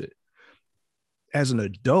type of shit. As an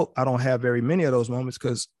adult, I don't have very many of those moments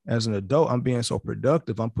because as an adult, I'm being so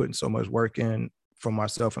productive. I'm putting so much work in for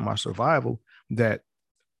myself and my survival that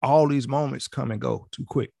all these moments come and go too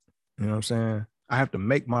quick. You know what I'm saying? I have to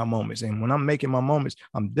make my moments. And when I'm making my moments,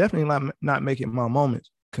 I'm definitely not making my moments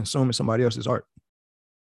consuming somebody else's art.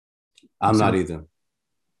 I'm not either.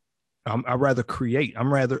 I rather create. I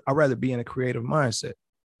rather be in a creative mindset.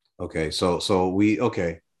 Okay.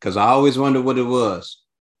 Because I always wondered what it was.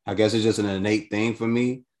 I guess it's just an innate thing for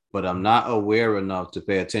me, but I'm not aware enough to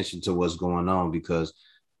pay attention to what's going on because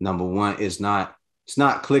number one, it's not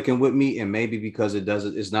clicking with me, and maybe because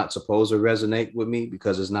it's not supposed to resonate with me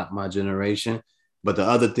because it's not my generation. But the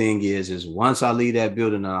other thing is once I leave that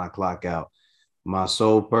building and I clock out, my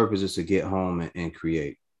sole purpose is to get home and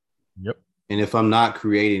create. Yep. And if I'm not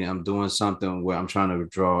creating, I'm doing something where I'm trying to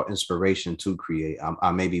draw inspiration to create.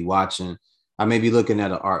 I may be watching, I may be looking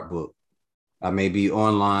at an art book. I may be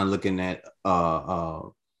online looking at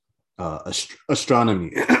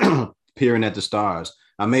astronomy, peering at the stars.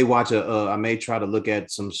 I may I may try to look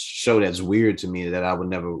at some show that's weird to me that I would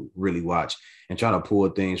never really watch and try to pull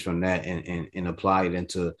things from that and apply it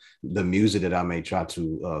into the music that I may try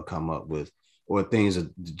to come up with, or things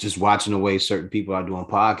that just watching the way certain people are doing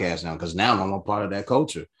podcasts now, because now I'm a part of that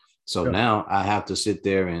culture. So now I have to sit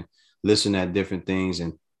there and listen at different things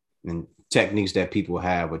and techniques that people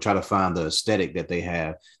have, or try to find the aesthetic that they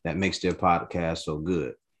have that makes their podcast so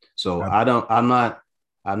good. So I'm not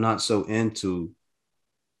so into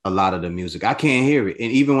a lot of the music. I can't hear it.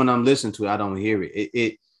 And even when I'm listening to it, I don't hear it.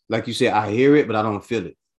 It like you said, I hear it, but I don't feel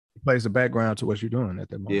it. It plays the background to what you're doing at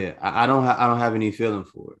that moment. Yeah. I don't have any feeling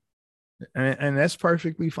for it. And that's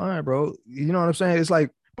perfectly fine, bro. You know what I'm saying? It's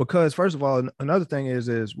like, because first of all, another thing is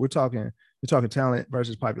you're talking talent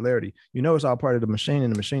versus popularity. You know, it's all part of the machine,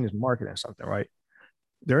 and the machine is marketing something, right?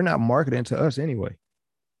 They're not marketing to us anyway.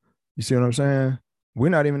 You see what I'm saying? We're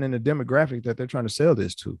not even in the demographic that they're trying to sell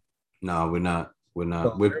this to. No, we're not. We're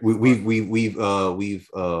not. We've plateaued.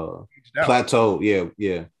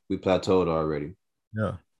 Yeah. We plateaued already.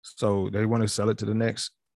 Yeah. So they want to sell it to the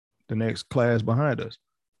next class behind us.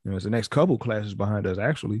 You know, it's the next couple classes behind us,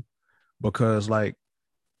 actually, because like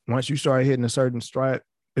once you start hitting a certain stride,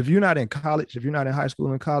 if you're not in college, if you're not in high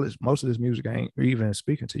school and college, most of this music ain't even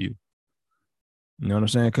speaking to you. You know what I'm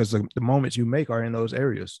saying? Because the moments you make are in those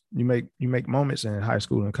areas. You make moments in high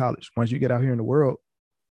school and college. Once you get out here in the world,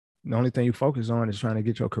 the only thing you focus on is trying to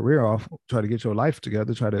get your career off, try to get your life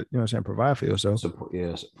together, try to, you know what I'm saying, provide for yourself. Support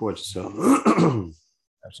yourself.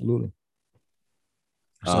 Absolutely.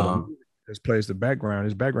 So this plays the background,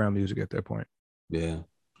 it's background music at that point. Yeah.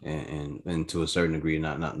 And to a certain degree,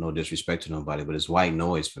 not no disrespect to nobody, but it's white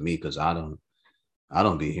noise for me because I don't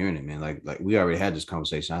be hearing it, man. Like we already had this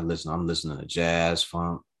conversation. I'm listening to jazz,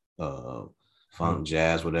 funk,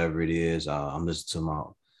 jazz, whatever it is. I'm listening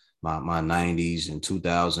to my 90s and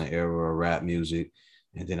 2000 era rap music.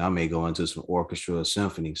 And then I may go into some orchestra or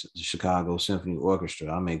symphony, the Chicago Symphony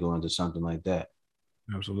Orchestra. I may go into something like that.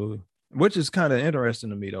 Absolutely. Which is kind of interesting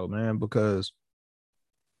to me though, man, because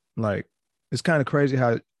like it's kind of crazy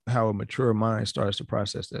how a mature mind starts to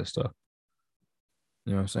process that stuff.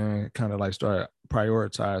 You know what I'm saying? Kind of like start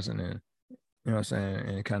prioritizing and, you know what I'm saying,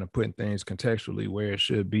 and kind of putting things contextually where it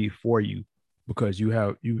should be for you, because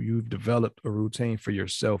you've developed a routine for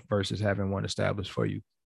yourself versus having one established for you.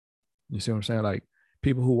 You see what I'm saying? Like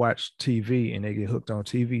people who watch TV and they get hooked on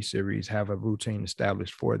TV series have a routine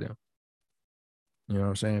established for them. You know what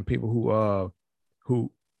I'm saying? People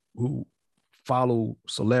who follow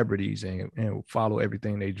celebrities and follow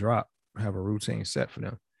everything they drop have a routine set for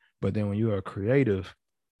them. But then when you're a creative,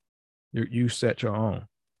 you set your own.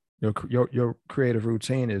 Your creative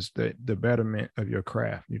routine is the betterment of your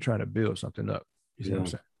craft. You're trying to build something up. You see what I'm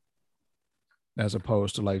saying? As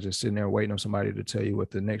opposed to like just sitting there waiting on somebody to tell you what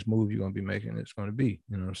the next move you're going to be making is going to be.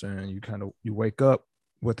 You know what I'm saying? You wake up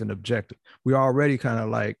with an objective. We already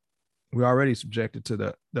subjected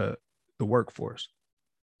to the workforce.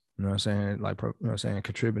 You know what I'm saying? Like, you know what I'm saying?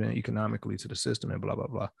 Contributing economically to the system and blah, blah,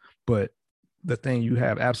 blah. But the thing you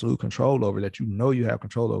have absolute control over, that you know you have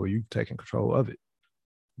control over, you've taken control of it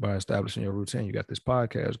by establishing your routine. You got this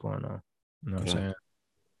podcast going on. You know what I'm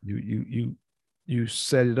saying? You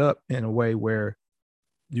set it up in a way where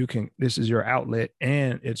you can, this is your outlet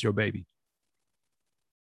and it's your baby.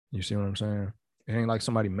 You see what I'm saying? It ain't like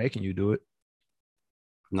somebody making you do it.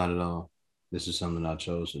 Not at all. This is something I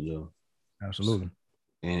chose to do. Absolutely.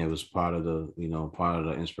 And it was part of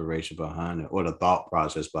the inspiration behind it, or the thought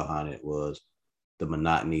process behind it, was the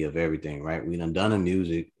monotony of everything, right? We done the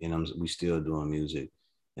music, and we still doing music,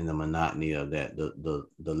 and the monotony of that. The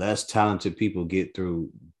less talented people get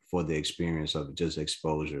through for the experience of just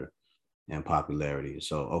exposure and popularity.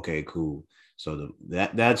 So, okay, cool. So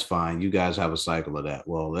that's fine. You guys have a cycle of that.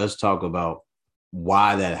 Well, let's talk about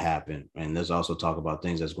why that happened. And let's also talk about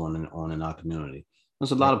things that's going on in our community.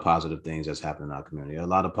 There's a lot of positive things that's happening in our community. A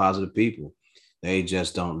lot of positive people. They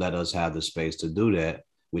just don't let us have the space to do that,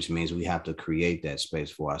 which means we have to create that space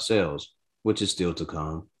for ourselves, which is still to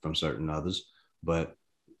come from certain others. But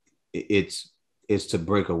it's to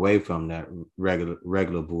break away from that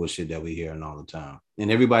regular bullshit that we hearing all the time.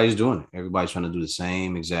 And everybody's doing it. Everybody's trying to do the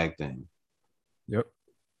same exact thing. Yep.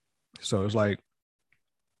 So it's like,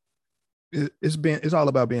 it's all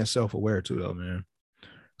about being self-aware too, though, man.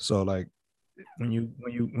 So like when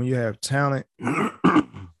you have talent,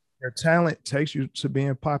 your talent takes you to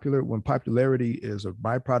being popular. When popularity is a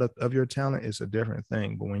byproduct of your talent, it's a different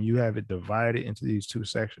thing. But when you have it divided into these two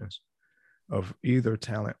sections of either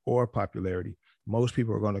talent or popularity, most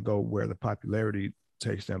people are going to go where the popularity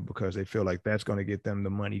takes them, because they feel like that's going to get them the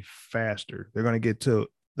money faster. They're going to get to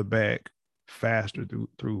the bag faster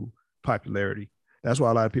through popularity. That's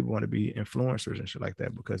why a lot of people want to be influencers and shit like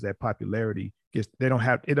that, because that popularity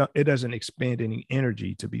it doesn't expend any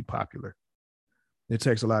energy to be popular. It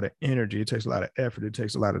takes a lot of energy. It takes a lot of effort. It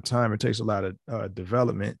takes a lot of time. It takes a lot of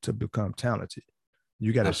development to become talented.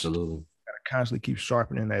 You got to constantly keep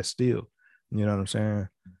sharpening that steel. You know what I'm saying?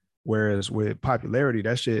 Whereas with popularity,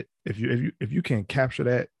 that shit, if you can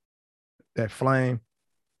capture that flame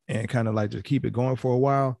and kind of like just keep it going for a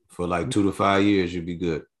while, for like 2 to 5 years, you'd be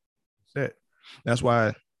good. That's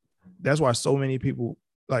why so many people,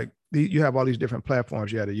 like, you have all these different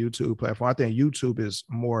platforms. You have a YouTube platform. I think YouTube is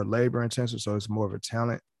more labor intensive, so it's more of a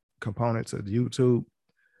talent component to YouTube.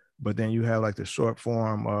 But then you have like the short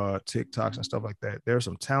form TikToks and stuff like that. There's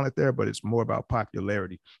some talent there, but it's more about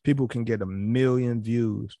popularity. People can get 1 million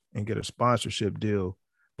views and get a sponsorship deal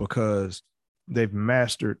because they've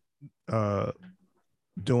mastered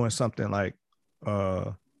doing something like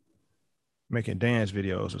making dance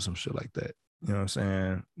videos or some shit like that. You know what I'm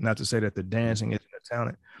saying? Not to say that the dancing isn't a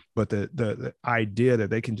talent, but the idea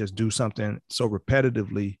that they can just do something so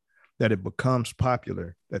repetitively that it becomes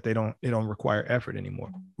popular, that it don't require effort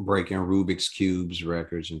anymore. Breaking Rubik's Cubes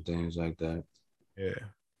records and things like that. Yeah.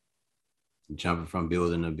 Jumping from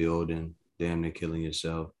building to building, damn near killing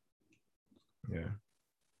yourself. Yeah.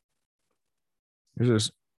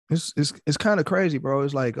 It's kind of crazy, bro.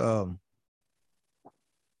 It's like,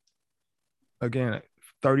 again,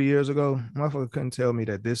 30 years ago, motherfucker couldn't tell me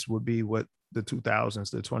that this would be what the 2000s,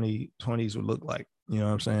 the 2020s would look like. You know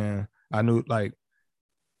what I'm saying? I knew, like,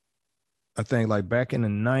 I think like back in the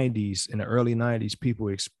 90s, in the early 90s, people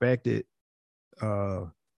expected, I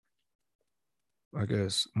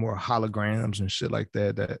guess, more holograms and shit like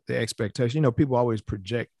that, that the expectation, you know, people always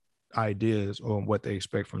project ideas on what they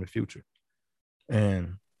expect from the future.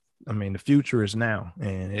 And I mean, the future is now,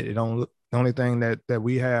 and it don't look, the only thing that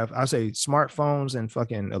we have, I say smartphones and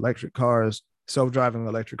fucking electric cars, self-driving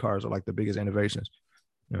electric cars are like the biggest innovations.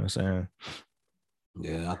 You know what I'm saying?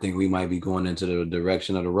 Yeah, I think we might be going into the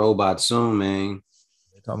direction of the robots soon, man.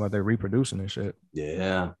 They're talking about they're reproducing and shit.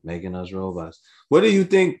 Yeah, making us robots. What do you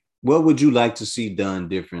think? What would you like to see done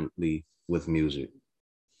differently with music?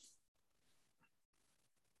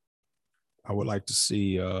 I would like to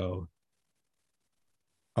see, you're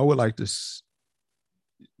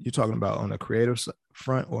talking about on the creative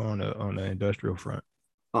front or on the industrial front?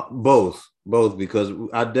 Both, because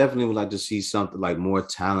I definitely would like to see something like more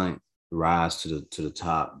talent rise to the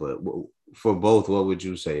top. But for both, what would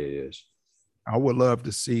you say it is? I would love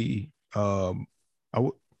to see. I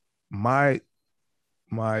would my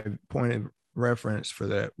my point of reference for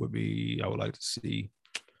that would be I would like to see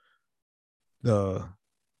the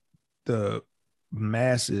the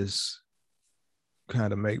masses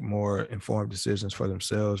kind of make more informed decisions for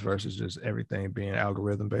themselves versus just everything being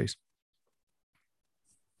algorithm based.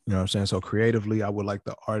 You know what I'm saying? So creatively, I would like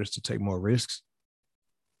the artists to take more risks.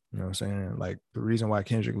 You know what I'm saying? Like the reason why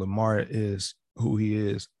Kendrick Lamar is who he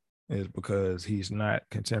is because he's not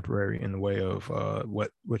contemporary in the way of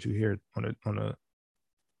what you hear on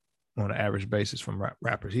an average basis from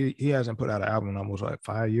rappers. He hasn't put out an album in almost like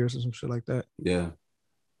 5 years or some shit like that. Yeah.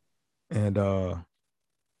 And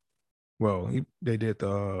well, they did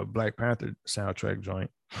the Black Panther soundtrack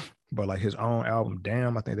joint, but like his own album,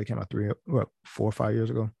 Damn, I think they came out 4 or 5 years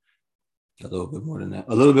ago. A little bit more than that.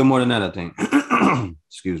 A little bit more than that, I think.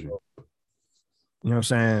 Excuse me. You know what I'm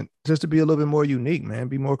saying? Just to be a little bit more unique, man.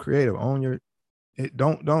 Be more creative. Own your.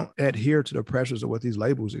 Don't adhere to the pressures of what these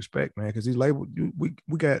labels expect, man. Because these labels, we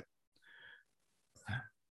got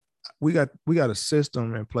a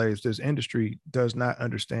system in place. This industry does not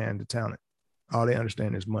understand the talent. All they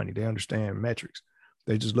understand is money. They understand metrics.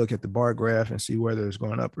 They just look at the bar graph and see whether it's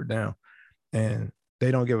going up or down, and they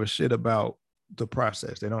don't give a shit about the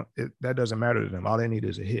process. That doesn't matter to them. All they need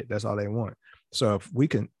is a hit. That's all they want. So if we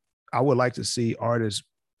can, I would like to see artists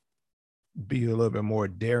be a little bit more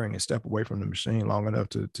daring and step away from the machine long enough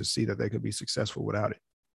to see that they could be successful without it.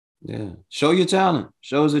 Yeah. Show your talent.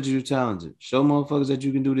 Show us that you're talented. Show motherfuckers that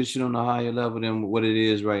you can do this shit on a higher level than what it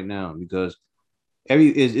is right now. Because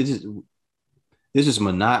this is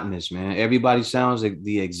monotonous, man. Everybody sounds like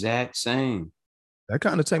the exact same. That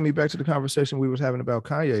kind of take me back to the conversation we was having about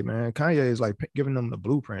Kanye, man. Kanye is like giving them the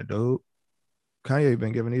blueprint, dude. Kanye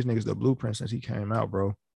been giving these niggas the blueprint since he came out,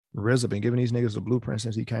 bro. RZA been giving these niggas the blueprint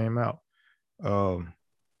since he came out. There's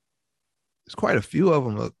quite a few of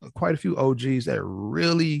them, quite a few OGs that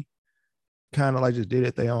really kind of like just did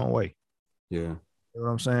it their own way. Yeah. You know what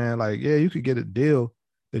I'm saying? Like, yeah, you could get a deal.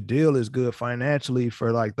 The deal is good financially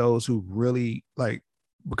for like those who really like,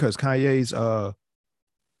 because Kanye's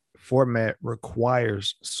format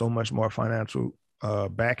requires so much more financial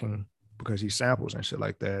backing because he samples and shit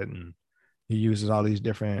like that, and he uses all these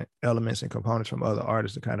different elements and components from other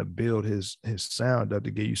artists to kind of build his sound up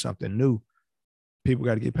to give you something new. People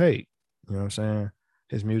got to get paid. You know what I'm saying?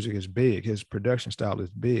 His music is big. His production style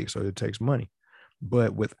is big, so it takes money.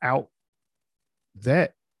 But without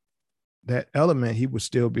that element, he would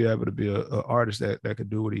still be able to be an artist that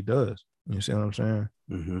could do what he does. You see what I'm saying?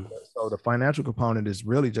 Mm-hmm. So the financial component is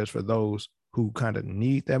really just for those who kind of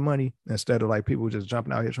need that money instead of like people just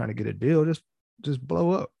jumping out here trying to get a deal. Just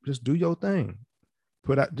blow up. Just do your thing.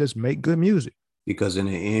 Just make good music. Because in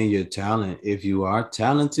the end, your talent, if you are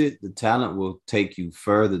talented, the talent will take you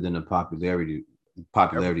further than the popularity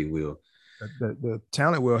will. The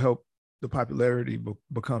talent will help the popularity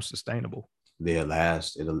become sustainable. They'll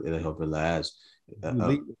last. It'll help it last. You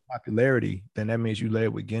lead with popularity, then that means you led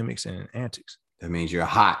with gimmicks and antics. That means you're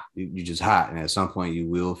hot. You're just hot, and at some point you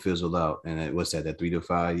will fizzle out. And what's that? That 3 to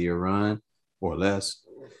 5 year run or less?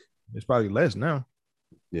 It's probably less now.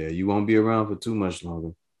 Yeah, you won't be around for too much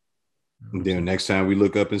longer. And then next time we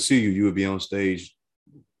look up and see you, you would be on stage,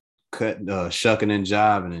 cutting, shucking and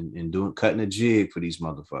jiving and doing cutting a jig for these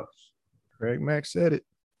motherfuckers. Craig Mack said it.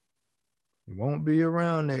 You won't be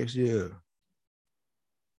around next year.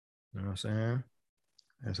 You know what I'm saying?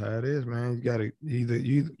 That's how it is, man. You gotta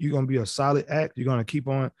you're gonna be a solid act. You're gonna keep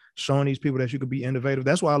on showing these people that you could be innovative.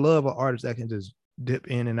 That's why I love an artist that can just dip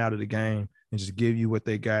in and out of the game and just give you what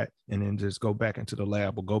they got and then just go back into the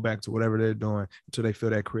lab or go back to whatever they're doing until they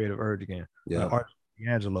feel that creative urge again. Yeah. Like artists like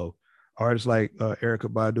D'Angelo, artists like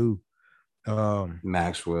Erykah Badu,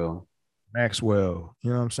 Maxwell.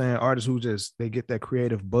 You know what I'm saying? Artists who just they get that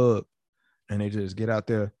creative bug and they just get out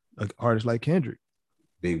there. Like artists like Kendrick,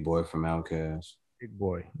 Big Boy from Outkast. Big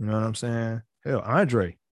Boy. You know what I'm saying? Hell,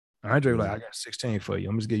 Andre was like, I got 16 for you.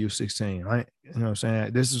 I'm just give you 16. You know what I'm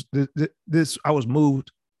saying? This. I was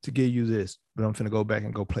moved to give you this, but I'm finna go back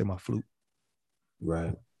and go play my flute.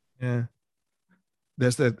 Right. Yeah.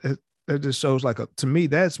 That just shows like to me,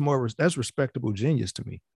 that's respectable genius to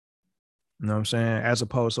me. You know what I'm saying? As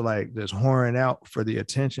opposed to like just whoring out for the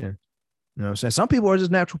attention. You know what I'm saying? Some people are just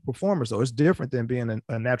natural performers, though. It's different than being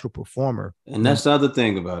a natural performer. And that's the other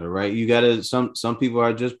thing about it, right? You gotta some people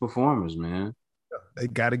are just performers, man. They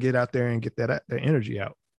gotta get out there and get that energy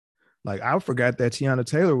out. Like I forgot that Tiana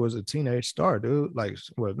Taylor was a teenage star, dude. Like,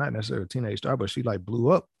 well, not necessarily a teenage star, but she like blew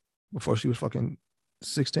up before she was fucking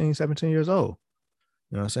 16, 17 years old.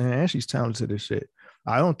 You know what I'm saying? And she's talented as shit.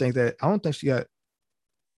 I don't think she got,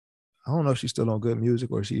 I don't know if she's still on Good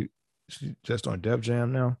Music or she just on Def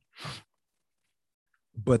Jam now.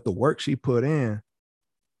 But the work she put in,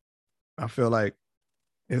 I feel like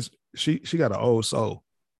she got an old soul.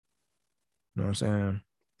 You know what I'm saying?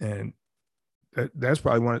 And that's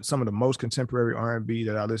probably some of the most contemporary R&B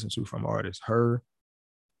that I listen to from artists. Her,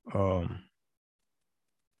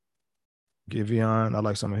 Giveon, I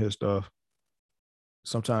like some of his stuff.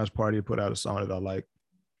 Sometimes Party put out a song that I like.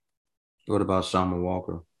 What about Summer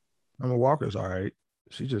Walker? Summer Walker's all right.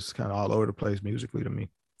 She's just kind of all over the place musically to me.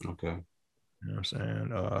 Okay. You know what I'm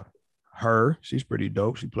saying? Her, she's pretty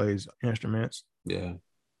dope. She plays instruments. Yeah.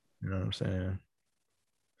 You know what I'm saying?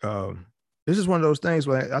 This is one of those things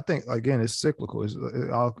where I think, again, it's cyclical.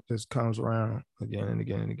 It all just comes around again and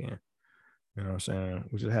again and again. You know what I'm saying?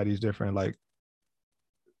 We just had these different, like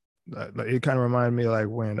it kind of reminded me of like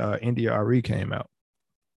when India Arie came out.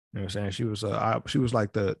 You know what I'm saying? She was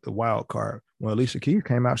like the wild card. When Alicia Keys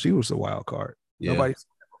came out, she was the wild card. Yeah. Nobody's seen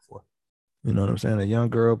that before. You know what I'm saying? A young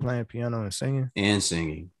girl playing piano and singing. And singing.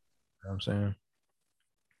 You know what I'm saying?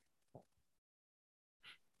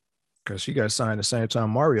 Because she got signed the same time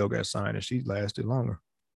Mario got signed, and she lasted longer.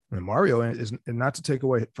 And Mario is not to take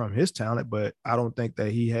away from his talent, but I don't think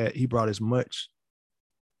that he brought as much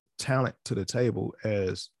talent to the table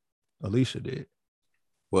as Alicia did.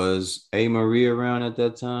 Was Amerie around at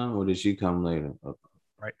that time, or did she come later?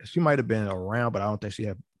 Right, she might have been around, but I don't think she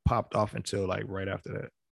had popped off until like right after that.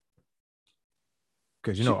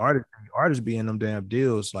 Because you know, artists be in them damn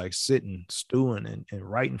deals, like sitting, stewing, and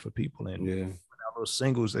writing for people, and yeah, those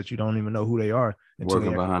singles that you don't even know who they are.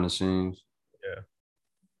 Working behind the scenes. Yeah,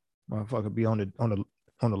 motherfucker be on the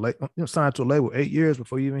label, signed to a label 8 years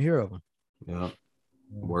before you even hear of them. Yeah,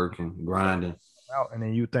 working, grinding. Out, and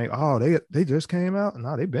then you think, oh, they just came out.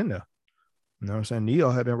 No, they've been there. You know what I'm saying? Neo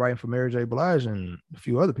had been writing for Mary J. Blige and a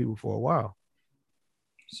few other people for a while.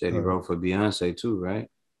 Said he wrote for Beyonce too, right?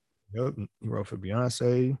 Yep, he wrote for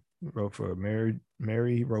Beyonce. He wrote for Mary.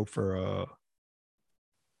 He wrote for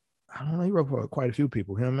I don't know. He wrote for quite a few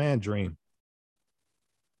people. Him and Dream.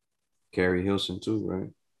 Carrie Hilson too, right?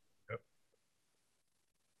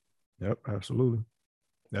 Yep, absolutely.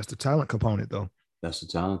 That's the talent component, though. That's the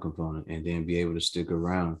talent component, and then be able to stick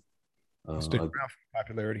around. Stick around for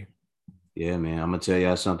popularity. Yeah, man. I'm gonna tell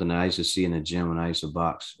y'all something that I used to see in the gym when I used to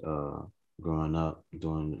box growing up,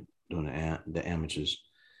 doing the amateurs.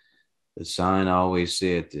 The sign always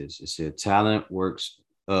said this. It said talent works,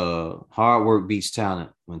 hard work beats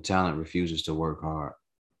talent when talent refuses to work hard.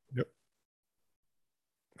 Yep.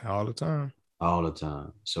 All the time. All the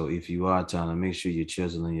time. So if you are talented, make sure you're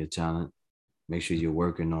chiseling your talent. Make sure you're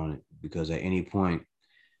working on it, because at any point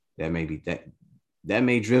that may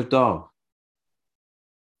drift off.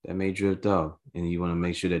 That may drift off. And you want to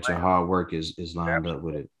make sure that your hard work is lined up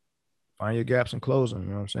with it. Find your gaps and close them. You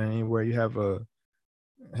know what I'm saying? Anywhere you have a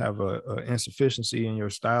insufficiency in your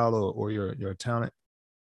style or your talent,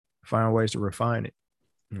 find ways to refine it.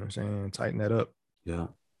 You know what I'm saying? Tighten that up. Yeah,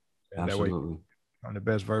 and absolutely. On the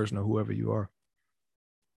best version of whoever you are.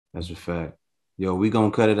 That's a fact. Yo, we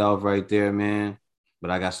gonna cut it off right there, man. But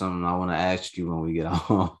I got something I want to ask you when we get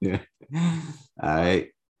off here. All right.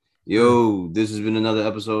 Yo, this has been another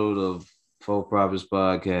episode of Folk Prophets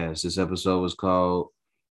Podcast. This episode was called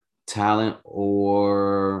Talent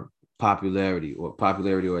or Popularity, or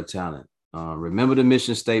Talent. Remember the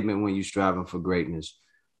mission statement when you're striving for greatness.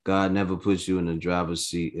 God never puts you in the driver's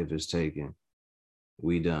seat if it's taken.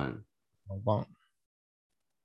 We done. Bon.